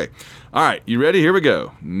dang. Okay. All right, you ready? Here we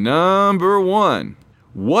go. Number 1.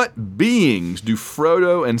 What beings do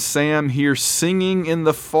Frodo and Sam hear singing in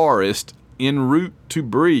the forest en route to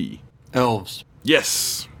Bree? Elves.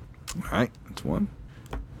 Yes. All right, that's one.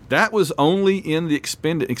 That was only in the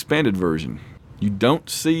expanded version. You don't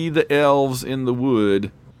see the elves in the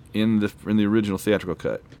wood in the original theatrical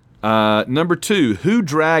cut. Number 2, who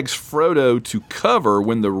drags Frodo to cover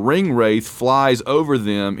when the ring wraith flies over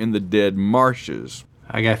them in the dead marshes?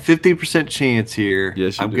 I got 50% chance here.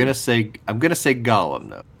 Yes, you I'm do. gonna say Gollum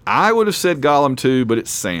though. I would have said Gollum too, but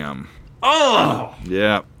it's Sam. Oh.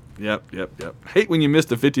 Yep. Hate when you miss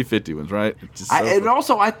the 50-50 ones, right? It's just so And fun.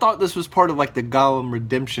 also, I thought this was part of like the Gollum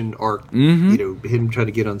redemption arc. Mm-hmm. You know, him trying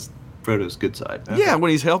to get on Frodo's good side. Yeah,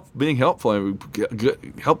 when he's being helpful,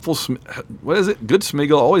 what is it? Good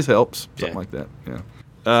Smeagol always helps, something Yeah. like that.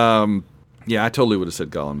 Yeah. Yeah, I totally would have said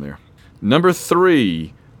Gollum there. Number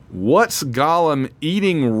 3, what's Gollum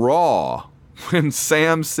eating raw when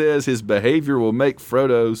Sam says his behavior will make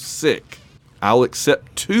Frodo sick? I'll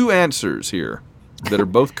accept 2 answers here that are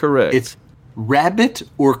both correct. It's rabbit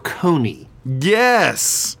or coney.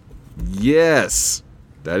 Yes,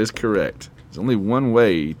 that is correct. There's only one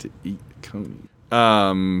way to eat coney.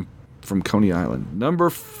 From Coney Island. Number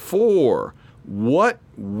 4, what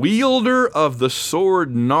wielder of the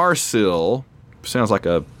sword Narsil, sounds like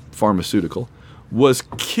a pharmaceutical, was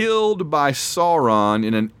killed by Sauron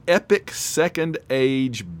in an epic Second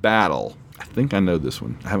Age battle? I think I know this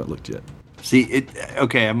one. I haven't looked yet. See,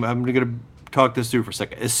 okay, I'm going to talk this through for a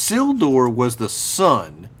second. Isildur was the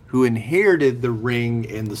son who inherited the ring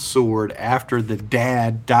and the sword after the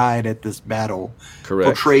dad died at this battle. Correct.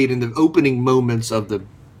 Portrayed in the opening moments of the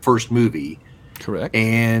first movie. Correct.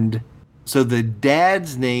 And so the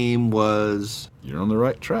dad's name was... You're on the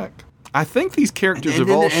right track. I think these characters And have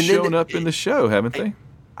then- all and then shown up in the show, haven't they?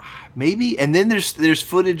 Maybe, and then there's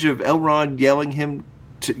footage of Elrond yelling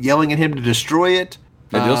at him to destroy it.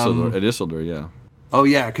 At Isildur, yeah. Oh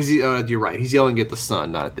yeah, because you're right. He's yelling at the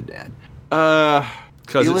son, not at the dad.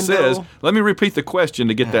 Because it Elendil? says, let me repeat the question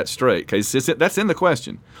to get that straight, because that's in the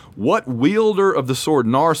question. What wielder of the sword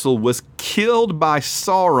Narsil was killed by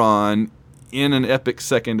Sauron in an epic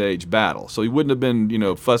Second Age battle? So he wouldn't have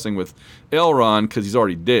been, fussing with Elrond because he's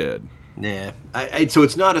already dead. Nah. So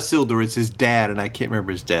it's not Isildur, it's his dad, and I can't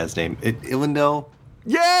remember his dad's name. Elendil?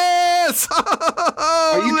 Yes!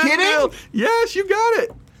 Are you kidding? Yes, you got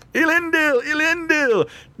it. Elendil.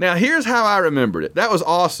 Now, here's how I remembered it. That was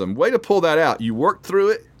awesome. Way to pull that out. You worked through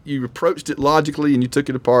it, you approached it logically, and you took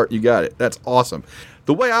it apart. You got it. That's awesome.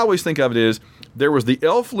 The way I always think of it is there was the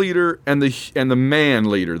elf leader and the man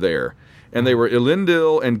leader there, and they were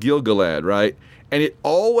Elendil and Gil-galad, right? And it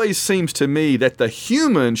always seems to me that the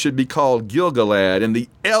human should be called Gil-galad and the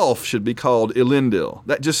elf should be called Elendil.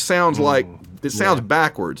 That just sounds like it sounds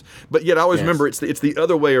backwards. But yet I always remember it's the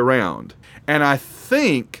other way around. And I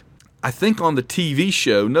think on the TV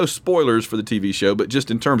show, no spoilers for the TV show, but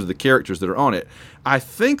just in terms of the characters that are on it, I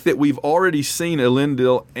think that we've already seen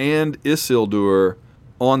Elendil and Isildur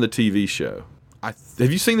on the TV show.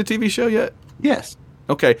 Have you seen the TV show yet? Yes.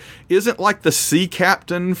 Okay. Isn't like the sea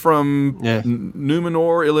captain from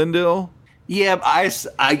Numenor Elendil? Yeah,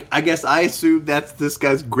 I guess I assumed that's this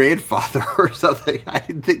guy's grandfather or something. I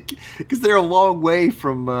didn't think, because they're a long way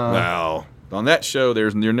from... Wow. On that show,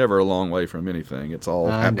 you're never a long way from anything. It's all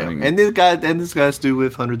happening. And this guy's do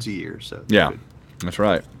live hundreds of years. So Yeah, that's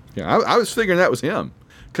right. Yeah, I was figuring that was him,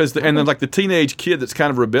 and then like the teenage kid that's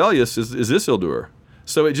kind of rebellious is Isildur.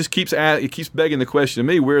 So it just keeps begging the question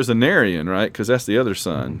to me: where's Anarion, right? Because that's the other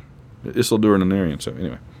son, Isildur and Anarion. So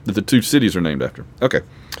anyway, that the 2 cities are named after. Okay.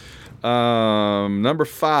 Number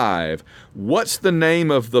 5. What's the name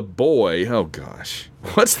of the boy? Oh gosh,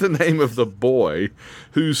 what's the name of the boy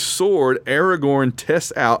whose sword Aragorn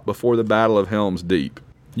tests out before the Battle of Helm's Deep?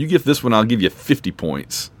 You give this one, I'll give you 50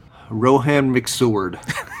 points. Rohan McSword.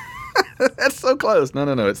 That's so close. No,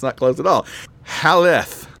 it's not close at all.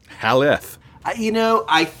 Haleth.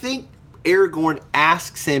 I think Aragorn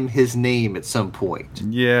asks him his name at some point.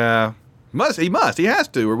 Yeah. He has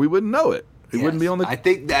to, or we wouldn't know it. He wouldn't be on the. I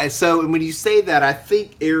think that. So when you say that, I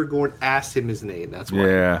think Aragorn asked him his name. That's why.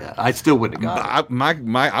 Yeah. I still wouldn't have got it.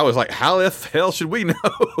 I was like, how the hell should we know?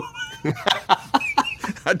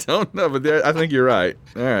 I don't know, but I think you're right.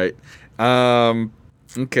 All right.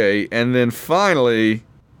 Okay, and then finally,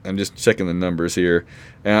 I'm just checking the numbers here.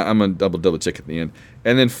 I'm gonna double check at the end.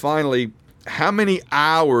 And then finally, how many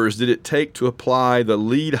hours did it take to apply the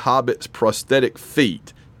lead Hobbit's prosthetic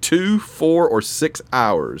feet? 2, 4, or 6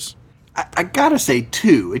 hours? I gotta say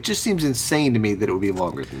 2. It just seems insane to me that it would be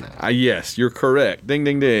longer than that. Yes, you're correct. Ding,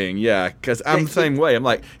 ding, ding. Yeah, because I'm the same way. I'm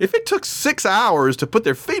like, if it took 6 hours to put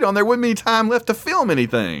their feet on, there wouldn't be any time left to film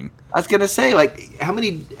anything. I was gonna say, like, how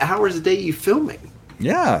many hours a day are you filming?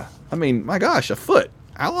 Yeah, I mean, my gosh, a foot.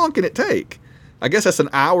 How long can it take? I guess that's an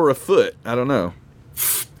hour a foot. I don't know.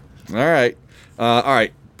 All right.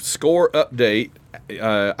 Score update.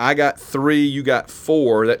 I got 3, you got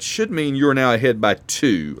 4. That should mean you're now ahead by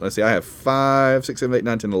 2. Let's see, I have 5, 6, 7, 8,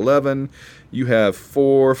 9, 10, 11. You have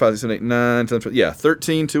 4, 5, 6, 7, 8, 9, 10, 12. Yeah,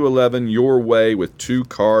 13 to 11, your way with 2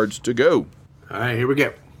 cards to go. All right, here we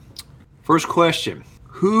go. First question.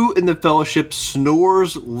 Who in the Fellowship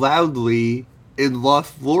snores loudly in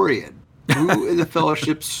Lothlorien? Who in the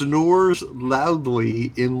Fellowship snores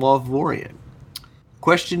loudly in Lothlorien?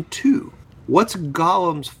 Question 2. What's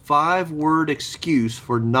Gollum's 5-word excuse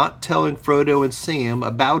for not telling Frodo and Sam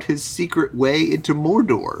about his secret way into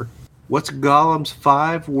Mordor? What's Gollum's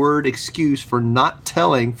 5-word excuse for not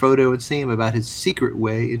telling Frodo and Sam about his secret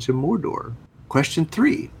way into Mordor? Question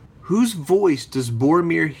 3. Whose voice does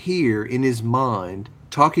Boromir hear in his mind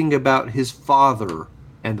talking about his father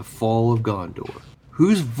and the fall of Gondor?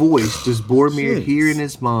 Whose voice does Boromir hear in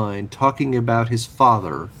his mind talking about his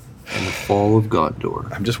father and the fall of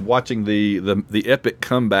Gondor? I'm just watching the epic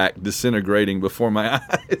comeback disintegrating before my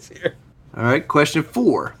eyes here. All right, question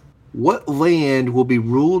 4. What land will be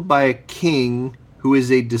ruled by a king who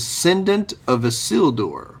is a descendant of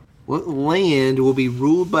Isildur? What land will be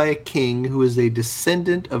ruled by a king who is a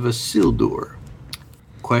descendant of Isildur?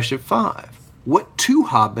 Question 5. What 2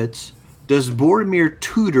 hobbits does Boromir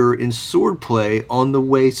tutor in swordplay on the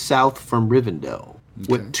way south from Rivendell? Okay.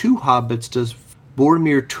 What 2 hobbits does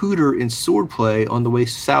Boromir tutor in swordplay on the way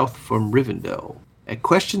south from Rivendell? At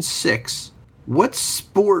question 6, what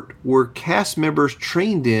sport were cast members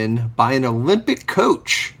trained in by an Olympic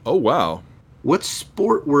coach? Oh, wow. What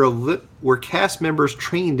sport were cast members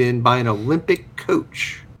trained in by an Olympic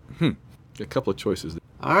coach? A couple of choices there.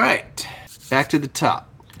 All right, back to the top.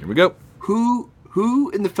 Here we go.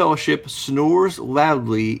 Who in the Fellowship snores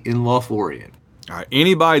loudly in Lothlorien? All right,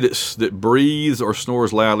 anybody that breathes or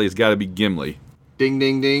snores loudly has got to be Gimli. Ding,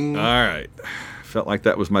 ding, ding. All right. Felt like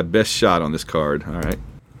that was my best shot on this card. All right.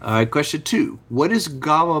 All right, question 2. What is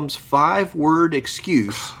Gollum's 5-word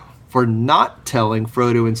excuse for not telling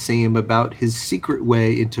Frodo and Sam about his secret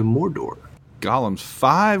way into Mordor? Gollum's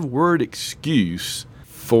 5-word excuse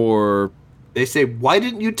for... They say, why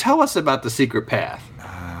didn't you tell us about the secret path?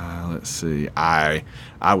 Let's see. I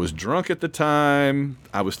was drunk at the time.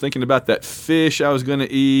 I was thinking about that fish I was going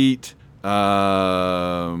to eat.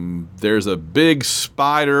 There's a big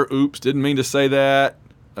spider. Oops, didn't mean to say that.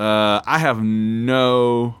 I have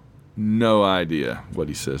no idea what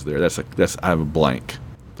he says there. I have a blank.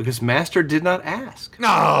 Because Master did not ask.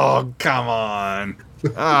 Oh, come on.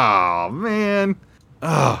 Oh, man.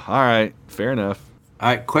 Oh, all right. Fair enough. All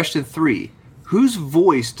right, question 3. Whose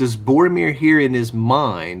voice does Boromir hear in his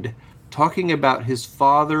mind talking about his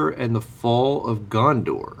father and the fall of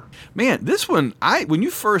Gondor? Man, this one, when you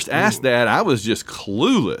first asked that, I was just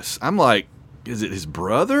clueless. I'm like, is it his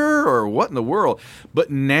brother or what in the world? But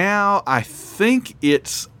now I think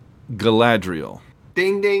it's Galadriel.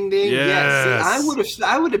 Ding, ding, ding. Yes. Yes. See,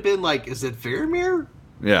 I would have been like, is it Faramir?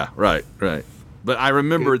 Yeah, right. But I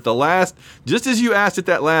remember just as you asked it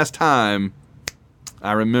that last time,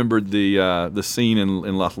 I remembered the scene in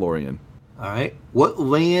Lothlorien. All right. What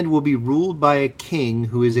land will be ruled by a king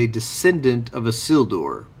who is a descendant of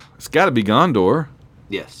Isildur? It's got to be Gondor.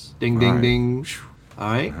 Yes. Ding, ding, ding. All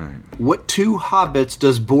right. What 2 hobbits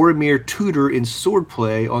does Boromir tutor in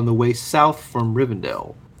swordplay on the way south from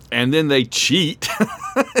Rivendell? And then they cheat.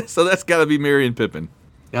 So that's got to be Merry and Pippin.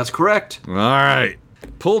 That's correct. All right.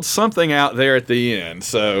 Pulled something out there at the end,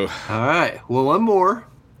 so... All right. Well, one more.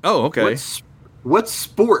 Oh, okay. What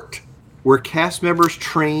sport were cast members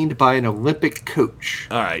trained by an Olympic coach?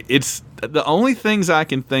 All right. It's the only things I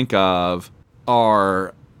can think of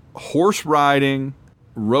are horse riding,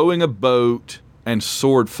 rowing a boat, and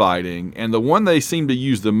sword fighting. And the one they seem to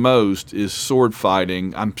use the most is sword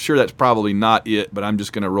fighting. I'm sure that's probably not it, but I'm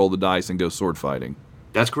just going to roll the dice and go sword fighting.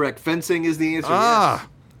 That's correct. Fencing is the answer. Yes.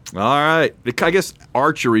 All right. I guess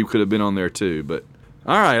archery could have been on there too, but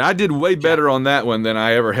all right. I did way better on that one than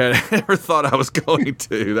I ever thought I was going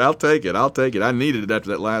to. I'll take it. I needed it after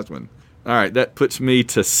that last one. All right. That puts me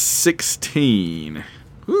to 16.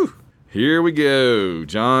 Whew. Here we go.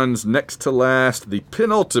 John's next to last, the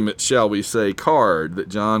penultimate, shall we say, card that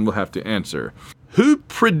John will have to answer. Who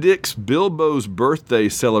predicts Bilbo's birthday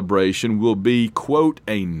celebration will be, quote,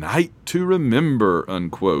 a night to remember,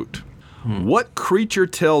 unquote? What creature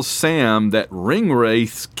tells Sam that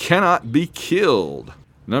ringwraiths cannot be killed?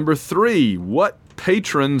 Number 3, what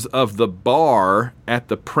patrons of the bar at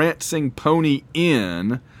the Prancing Pony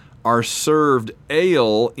Inn are served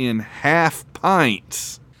ale in half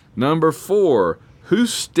pints? Number 4, who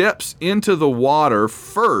steps into the water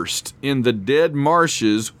first in the dead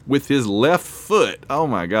marshes with his left foot? Oh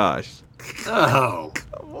my gosh. Oh.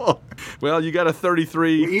 Well, you got a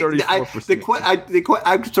 34%.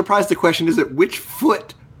 I'm surprised the question isn't which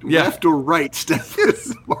foot, left or right, steps into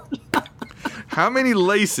the water. How many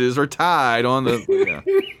laces are tied on the?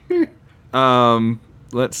 Yeah.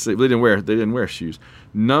 Let's see. They didn't wear shoes.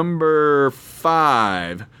 Number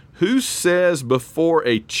 5. Who says before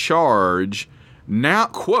a charge, now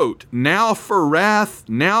quote, now for wrath,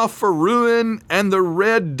 now for ruin, and the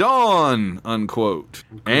red dawn, unquote.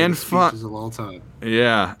 And speeches of all time.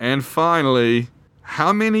 Yeah. And finally,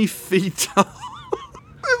 how many feet tall?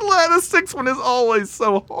 The 6th one is always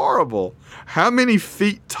so horrible. How many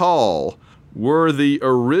feet tall were the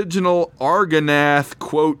original Argonath,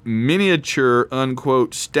 quote, miniature,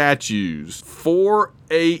 unquote, statues? 4,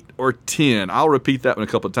 8, or 10? I'll repeat that one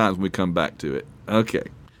a couple of times when we come back to it. Okay.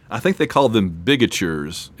 I think they called them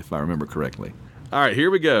bigatures, if I remember correctly. All right,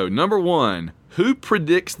 here we go. Number 1. Who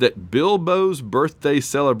predicts that Bilbo's birthday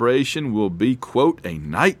celebration will be, quote, a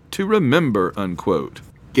night to remember, unquote?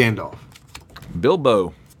 Gandalf.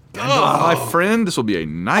 Bilbo. Gandalf, my friend, this will be a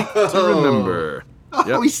night to remember. Oh,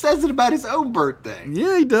 Yep. he says it about his own birthday.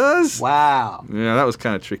 Yeah, he does. Wow. Yeah, that was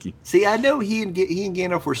kind of tricky. See, I know he and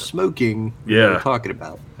Gandalf were smoking. Yeah. We were talking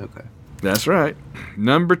about. Okay. That's right.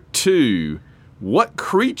 Number 2. What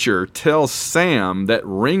creature tells Sam that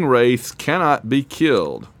ringwraiths cannot be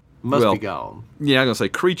killed? Must be gone. Yeah, I'm going to say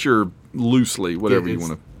creature loosely, whatever you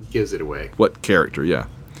want to. Gives it away. What character, yeah.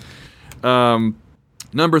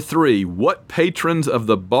 Number 3, what patrons of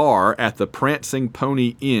the bar at the Prancing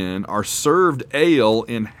Pony Inn are served ale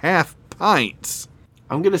in half pints?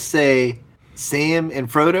 I'm going to say Sam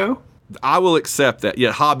and Frodo. I will accept that.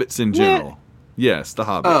 Yeah, hobbits in general. Yes, the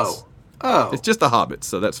hobbits. Oh. It's just the hobbits,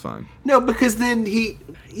 so that's fine. No, because then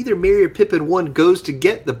either Merry or Pippin one goes to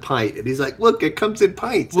get the pint, and he's like, "Look, it comes in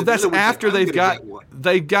pints." Well, And that's the other one's after like,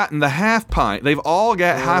 they've gotten the half pint. They've all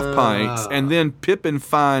got half pints, and then Pippin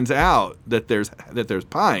finds out that there's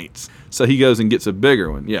pints, so he goes and gets a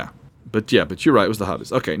bigger one. Yeah, but you're right. It was the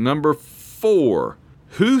hobbits. Okay, number 4.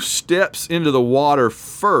 Who steps into the water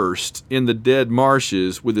first in the dead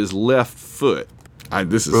marshes with his left foot?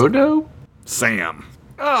 This is Frodo. Sam.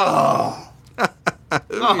 Oh.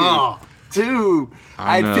 Dude.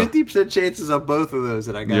 I know. had 50% chances on both of those,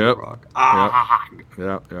 and I got Yep. it wrong.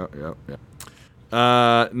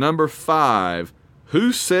 Yep. Number 5.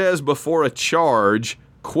 Who says before a charge,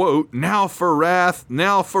 quote, now for wrath,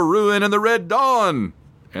 now for ruin, and the red dawn?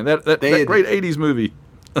 And that great 80s movie,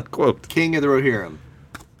 quote. King of the Rohirrim.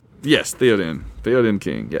 Yes, Theoden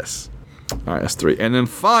King, yes. All right, that's 3. And then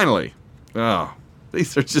finally,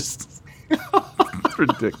 these are just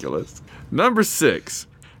ridiculous. Number 6.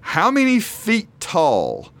 How many feet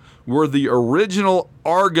tall were the original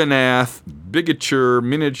Argonath bigature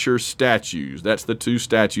miniature statues? That's the 2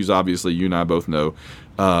 statues, obviously, you and I both know,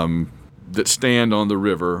 that stand on the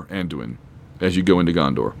river Anduin as you go into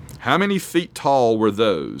Gondor. How many feet tall were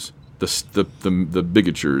those, the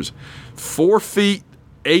bigatures? 4 feet,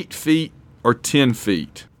 8 feet, or 10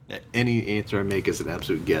 feet? Any answer I make is an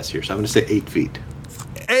absolute guess here, so I'm going to say 8 feet.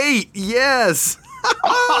 8, yes!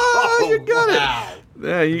 You got it.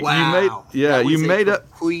 Yeah, you made a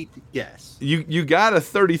complete guess. You got a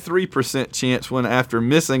 33% chance one after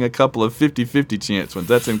missing a couple of 50-50 chance ones.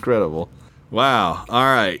 That's incredible. Wow. All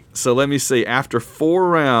right. So let me see. After 4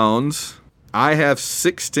 rounds, I have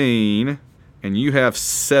 16 and you have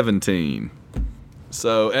 17.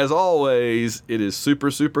 So as always, it is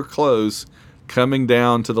super, super close, coming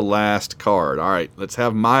down to the last card. All right. Let's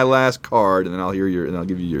have my last card, and then I'll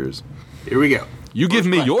give you yours. Here we go. You give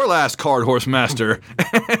me your last card, Horse Master,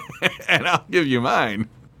 and I'll give you mine.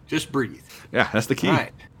 Just breathe. Yeah, that's the key. All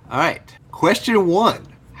right. Question 1.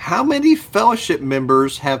 How many Fellowship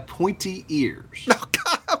members have pointy ears? Oh,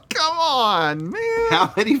 come on, man.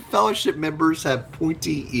 How many Fellowship members have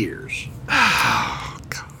pointy ears? Oh,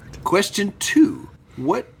 God. Question 2.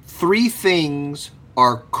 What three things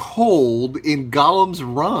are cold in Gollum's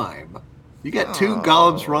rhyme? You got two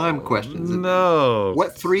Gollum's rhyme questions. No.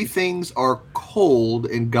 What three things are cold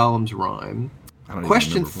in Gollum's rhyme? I don't even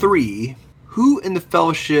Question remember. 3. Who in the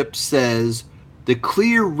Fellowship says the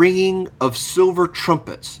clear ringing of silver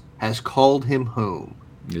trumpets has called him home?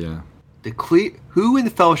 Yeah. Who in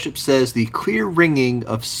the Fellowship says the clear ringing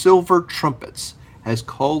of silver trumpets has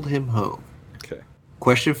called him home? Okay.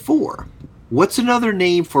 Question 4. What's another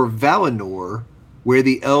name for Valinor where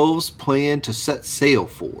the elves plan to set sail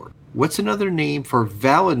for? What's another name for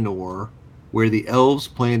Valinor where the elves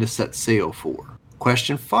plan to set sail for?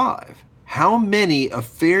 Question 5. How many of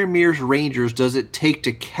Faramir's rangers does it take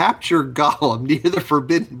to capture Gollum near the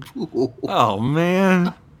Forbidden Pool? Oh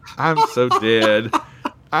man, I'm so dead.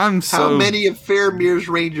 How many of Faramir's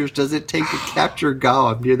rangers does it take to capture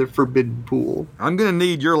Gollum near the Forbidden Pool? I'm gonna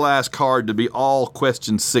need your last card to be all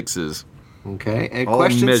question 6s. Okay, and All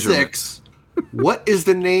question measurements. 6. What is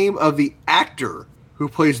the name of the actor who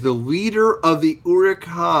plays the leader of the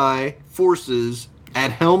Uruk-hai forces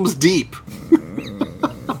at Helm's Deep?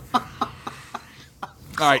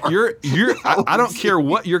 All right, I don't care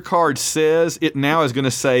what your card says. It now is going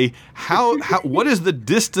to say what is the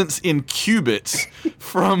distance in cubits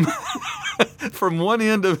from from one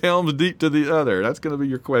end of Helm's Deep to the other? That's going to be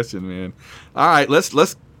your question, man. All right,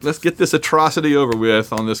 let's get this atrocity over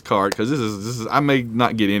with on this card because this is I may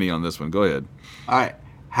not get any on this one. Go ahead. All right.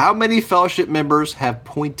 How many Fellowship members have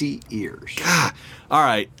pointy ears? All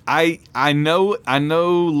right, I know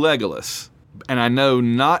Legolas. And I know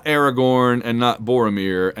not Aragorn and not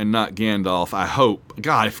Boromir and not Gandalf, I hope.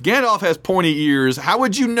 God, if Gandalf has pointy ears, how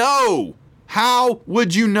would you know? How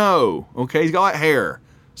would you know? Okay, he's got hair.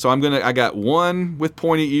 So I got 1 with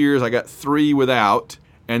pointy ears, I got 3 without,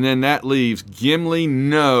 and then that leaves Gimli,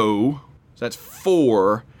 no. So that's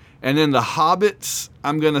 4. And then the hobbits,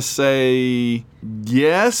 I'm going to say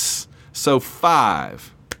yes. So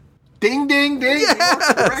 5. Ding, ding, ding. Yes!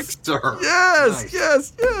 You are correct, sir. Yes,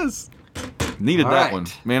 Nice. yes. Needed All that right. one.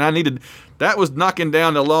 Man, that was knocking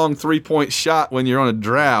down a long 3-point shot when you're on a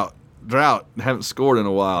drought. Haven't scored in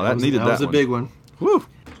a while. That needed that was a one. big one. Whew.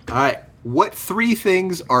 All right. What 3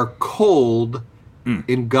 things are cold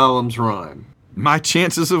in Gollum's rhyme? My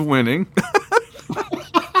chances of winning.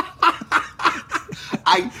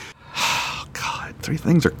 Oh, God. 3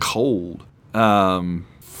 things are cold.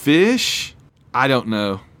 Fish? I don't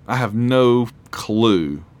know. I have no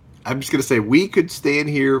clue. I'm just going to say we could stand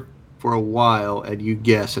here for a while and you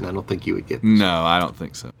guess, and I don't think you would get this. No, I don't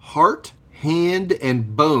think so. Heart, hand,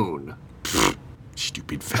 and bone.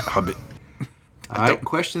 Stupid fat hobbit. All right,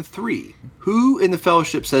 question 3. Who in the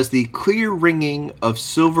Fellowship says the clear ringing of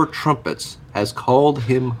silver trumpets has called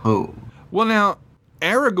him home? Well, now,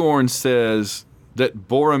 Aragorn says that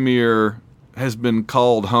Boromir has been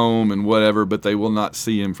called home and whatever, but they will not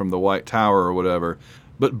see him from the White Tower or whatever.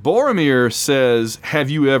 But Boromir says, have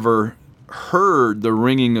you ever heard the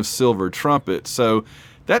ringing of silver trumpets? So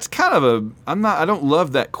that's kind of I don't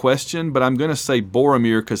love that question, but I'm going to say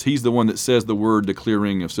Boromir because he's the one that says the word, the clear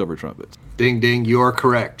ringing of silver trumpets. Ding, ding, you are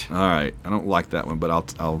correct. All right. I don't like that one, but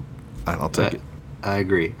I'll take it. I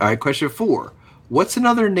agree. All right, question 4. What's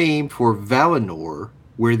another name for Valinor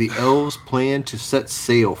where the elves plan to set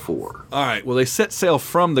sail for? All right. Well, they set sail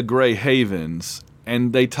from the Grey Havens,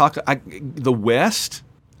 and they talk the West.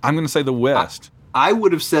 I'm going to say the West. I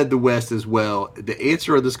would have said the West as well. The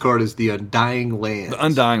answer on this card is the Undying Lands. The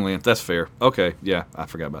Undying Lands. That's fair. Okay. Yeah, I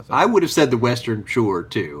forgot about that. I would have said the Western Shore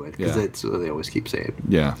too, because Yeah. that's what they always keep saying.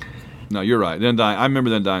 Yeah. No, you're right. I remember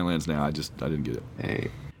the Undying Lands now. I didn't get it. Hey.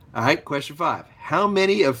 All right, question 5. How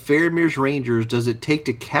many of Faramir's rangers does it take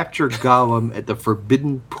to capture Gollum at the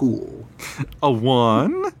Forbidden Pool? A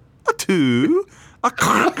 1, a 2, a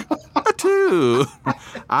 2.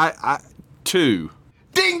 2.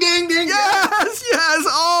 Ding, ding, ding! Yes, yes.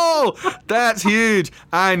 Oh, that's huge.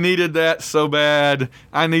 I needed that so bad.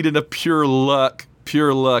 I needed a pure luck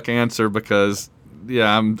answer because,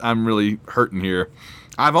 yeah, I'm really hurting here.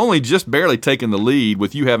 I've only just barely taken the lead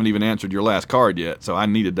with you haven't even answered your last card yet, so I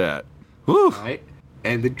needed that. Whew. All right,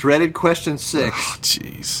 and the dreaded question 6. Oh,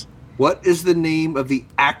 jeez. What is the name of the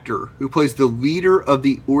actor who plays the leader of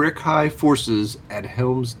the Uruk-hai forces at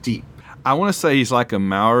Helm's Deep? I want to say he's like a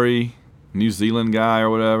Maori New Zealand guy or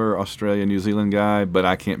whatever, Australia, New Zealand guy, but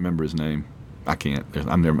I can't remember his name. I can't.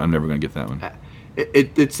 I'm never going to get that one.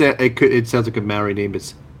 It sounds like a Maori name.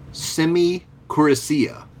 It's Semi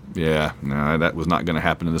Kurisia. Yeah, no, that was not going to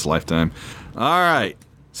happen in this lifetime. All right,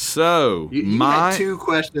 so You had 2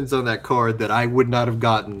 questions on that card that I would not have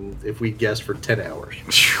gotten if we guessed for 10 hours.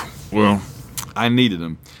 Well, I needed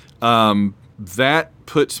them. that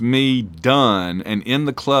puts me done and in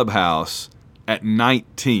the clubhouse at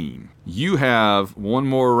 19. You have one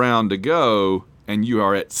more round to go, and you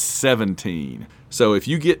are at 17. So if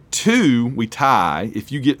you get 2, we tie.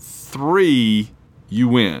 If you get 3, you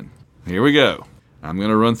win. Here we go. I'm going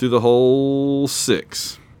to run through the whole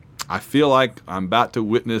 6. I feel like I'm about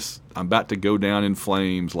to go down in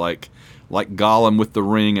flames like Gollum with the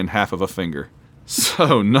ring and half of a finger.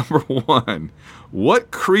 So, number 1.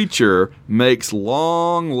 What creature makes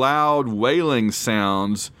long, loud wailing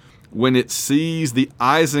sounds when it sees the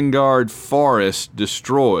Isengard forest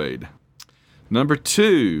destroyed? Number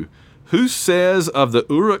 2. Who says of the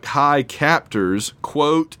Uruk-hai captors,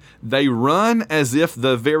 quote, they run as if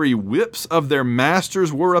the very whips of their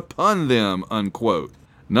masters were upon them, unquote?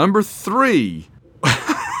 Number 3.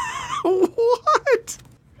 What?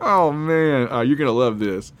 Oh, man. You're going to love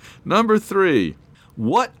this. Number 3.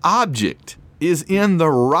 What object is in the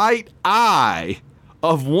right eye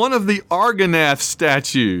of one of the Argonath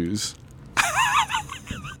statues?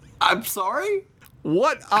 I'm sorry?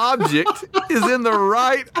 What object is in the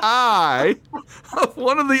right eye of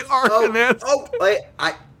one of the Argonaths?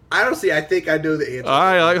 Honestly, I think I know the answer. All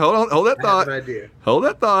right, hold that thought. I have an idea. Hold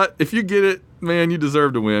that thought. If you get it, man, you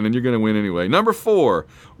deserve to win, and you're going to win anyway. Number 4.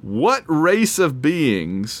 What race of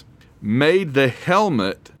beings made the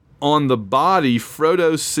helmet on the body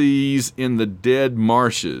Frodo sees in the dead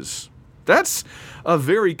marshes? That's a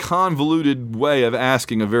very convoluted way of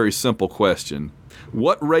asking a very simple question.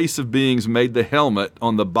 What race of beings made the helmet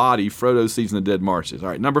on the body Frodo sees in the dead marshes? All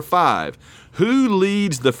right, number 5. Who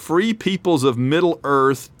leads the free peoples of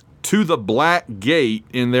Middle-earth to the Black Gate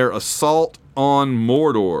in their assault on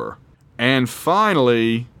Mordor? And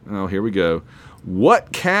finally, here we go.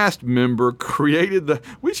 What cast member created the...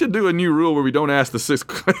 We should do a new rule where we don't ask the 6th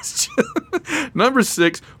question. Number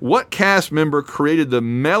 6. What cast member created the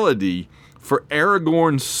melody for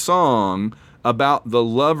Aragorn's song about the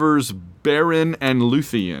lovers Beren and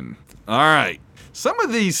Luthien? All right. Some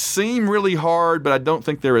of these seem really hard, but I don't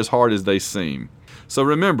think they're as hard as they seem. So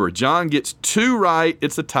remember, John gets 2 right,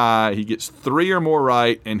 it's a tie. He gets 3 or more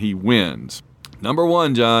right, and he wins. Number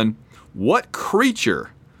 1, John. What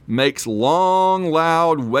creature makes long,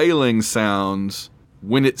 loud wailing sounds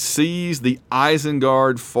when it sees the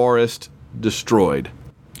Isengard forest destroyed?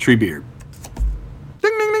 Treebeard.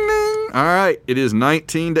 Ding, ding, ding, ding. All right, it is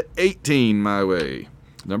 19-18 my way.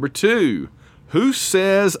 Number 2. Who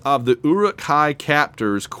says of the Uruk-hai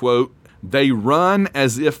captors, quote, they run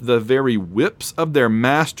as if the very whips of their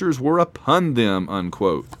masters were upon them,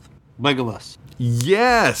 unquote? Legolas.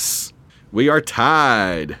 Yes! We are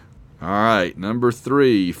tied. All right, number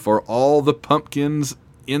 3. For all the pumpkins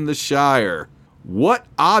in the Shire. What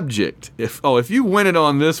object, if you win it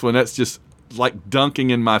on this one, that's just like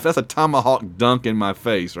dunking in my face. That's a tomahawk dunk in my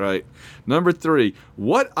face, right? Number 3.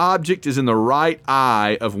 What object is in the right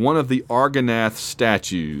eye of one of the Argonath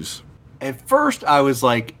statues? At first, I was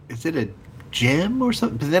like, is it a gem or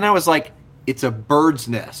something? But then I was like, it's a bird's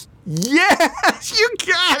nest. Yes, you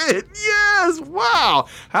got it. Yes, wow.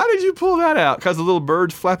 How did you pull that out? Because the little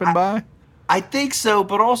birds flapping by? I think so,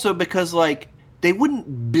 but also because, like, they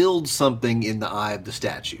wouldn't build something in the eye of the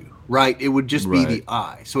statue, right? It would just be the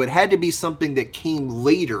eye. So it had to be something that came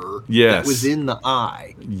later that was in the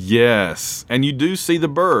eye. Yes. And you do see the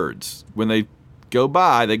birds. When they go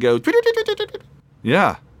by, they go...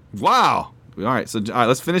 Yeah. Wow. All right,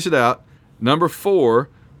 let's finish it out. Number 4,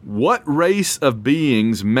 what race of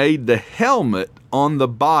beings made the helmet on the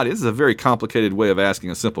body? This is a very complicated way of asking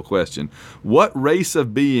a simple question. What race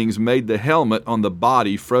of beings made the helmet on the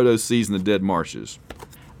body Frodo sees in the dead marshes?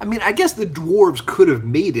 I mean, I guess the dwarves could have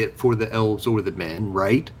made it for the elves or the men,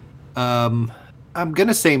 right? I'm going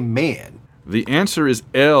to say man. The answer is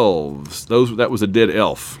elves. That was a dead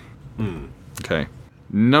elf. Okay.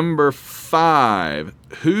 Number 5.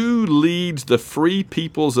 Who leads the free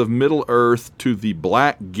peoples of Middle-earth to the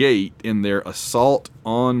Black Gate in their assault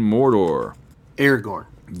on Mordor? Aragorn.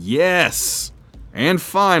 Yes. And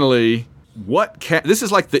finally, this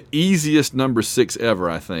is like the easiest number 6 ever,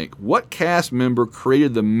 I think. What cast member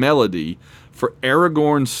created the melody for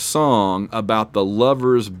Aragorn's song about the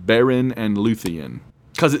lovers Beren and Luthien?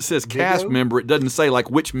 Because it says cast member, it doesn't say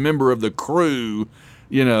like which member of the crew,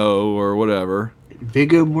 or whatever.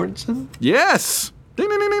 Viggo Mortensen? Yes. Ding,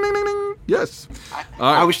 ding, ding, ding, ding, ding. Yes.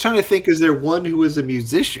 I was trying to think, is there one who was a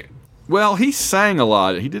musician? Well, he sang a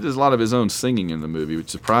lot. He did a lot of his own singing in the movie, which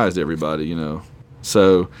surprised everybody,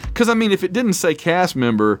 So, because, if it didn't say cast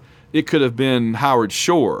member, it could have been Howard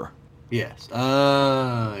Shore. Yes.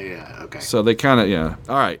 Yeah, okay. So they kind of, yeah.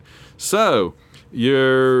 All right. So,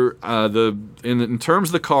 You're in terms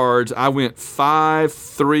of the cards, I went 5,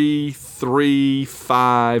 3, 3,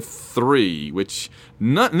 5, 3, which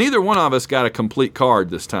neither one of us got a complete card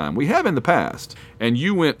this time. We have in the past. And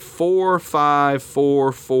you went 4, 5,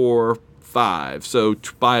 4, 4, 5. So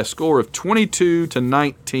by a score of 22 to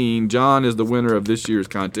 19, John is the winner of this year's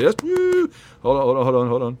contest. Woo!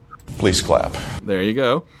 Hold on. Please clap. There you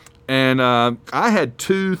go. And I had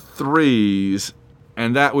 2 3s,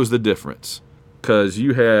 and that was the difference. Because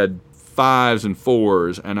you had 5s and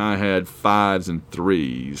 4s, and I had 5s and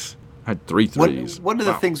 3s. I had 3 3s. One of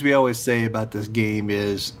the things we always say about this game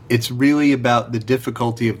is it's really about the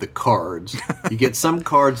difficulty of the cards. You get some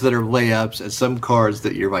cards that are layups and some cards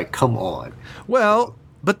that you're like, come on. Well,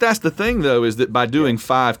 but that's the thing, though, is that by doing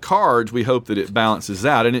 5 cards, we hope that it balances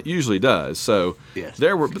out, and it usually does. So yes.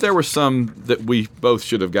 there were some that we both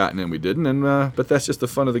should have gotten and we didn't, and but that's just the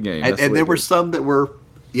fun of the game. And there were some that were,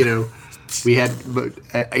 we had,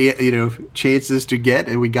 chances to get,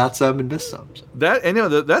 and we got some and missed some. So.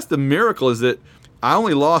 That's the miracle, is that I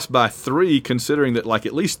only lost by 3, considering that like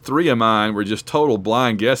at least 3 of mine were just total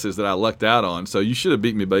blind guesses that I lucked out on. So you should have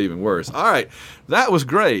beat me by even worse. All right, that was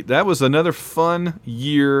great. That was another fun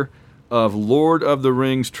year of Lord of the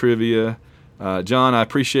Rings trivia. John, I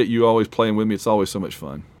appreciate you always playing with me. It's always so much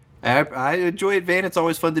fun. I enjoy it, Van. It's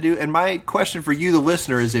always fun to do. And my question for you, the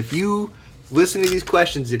listener, is if you listen to these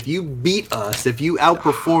questions, if you beat us, if you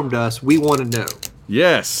outperformed us, we want to know.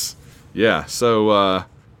 Yes. Yeah. So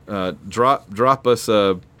drop us.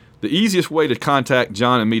 The easiest way to contact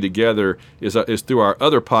John and me together is through our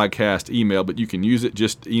other podcast email, but you can use it.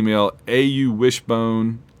 Just email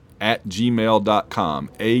auwishbone@gmail.com.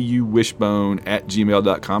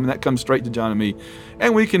 auwishbone@gmail.com, and that comes straight to John and me,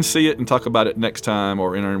 and we can see it and talk about it next time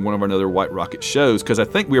or in one of our other White Rocket shows, because I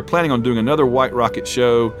think we're planning on doing another White Rocket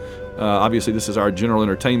show. Obviously, this is our general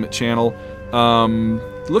entertainment channel.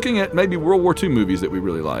 Looking at maybe World War II movies that we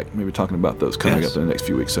really like. Maybe talking about those coming up in the next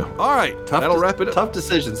few weeks. So, all right, that'll wrap it up. Tough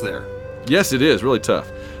decisions there. Yes, it is. Really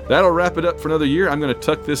tough. That'll wrap it up for another year. I'm going to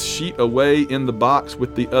tuck this sheet away in the box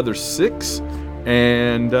with the other 6,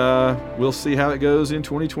 and we'll see how it goes in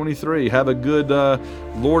 2023. Have a good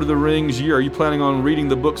Lord of the Rings year. Are you planning on reading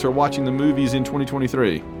the books or watching the movies in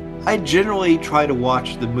 2023? I generally try to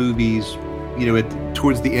watch the movies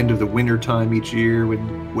towards the end of the winter time each year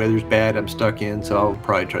when weather's bad. I'm stuck in, so I'll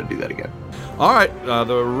probably try to do that again. All right,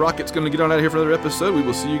 the Rocket's going to get on out of here for another episode. We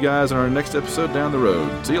will see you guys on our next episode down the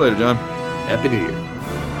road. See you later, John. Happy New Year.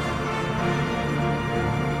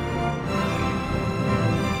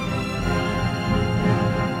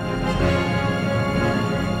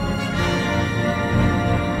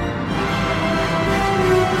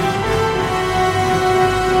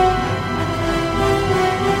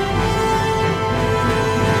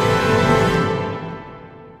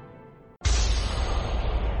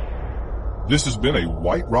 This has been a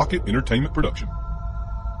White Rocket Entertainment production.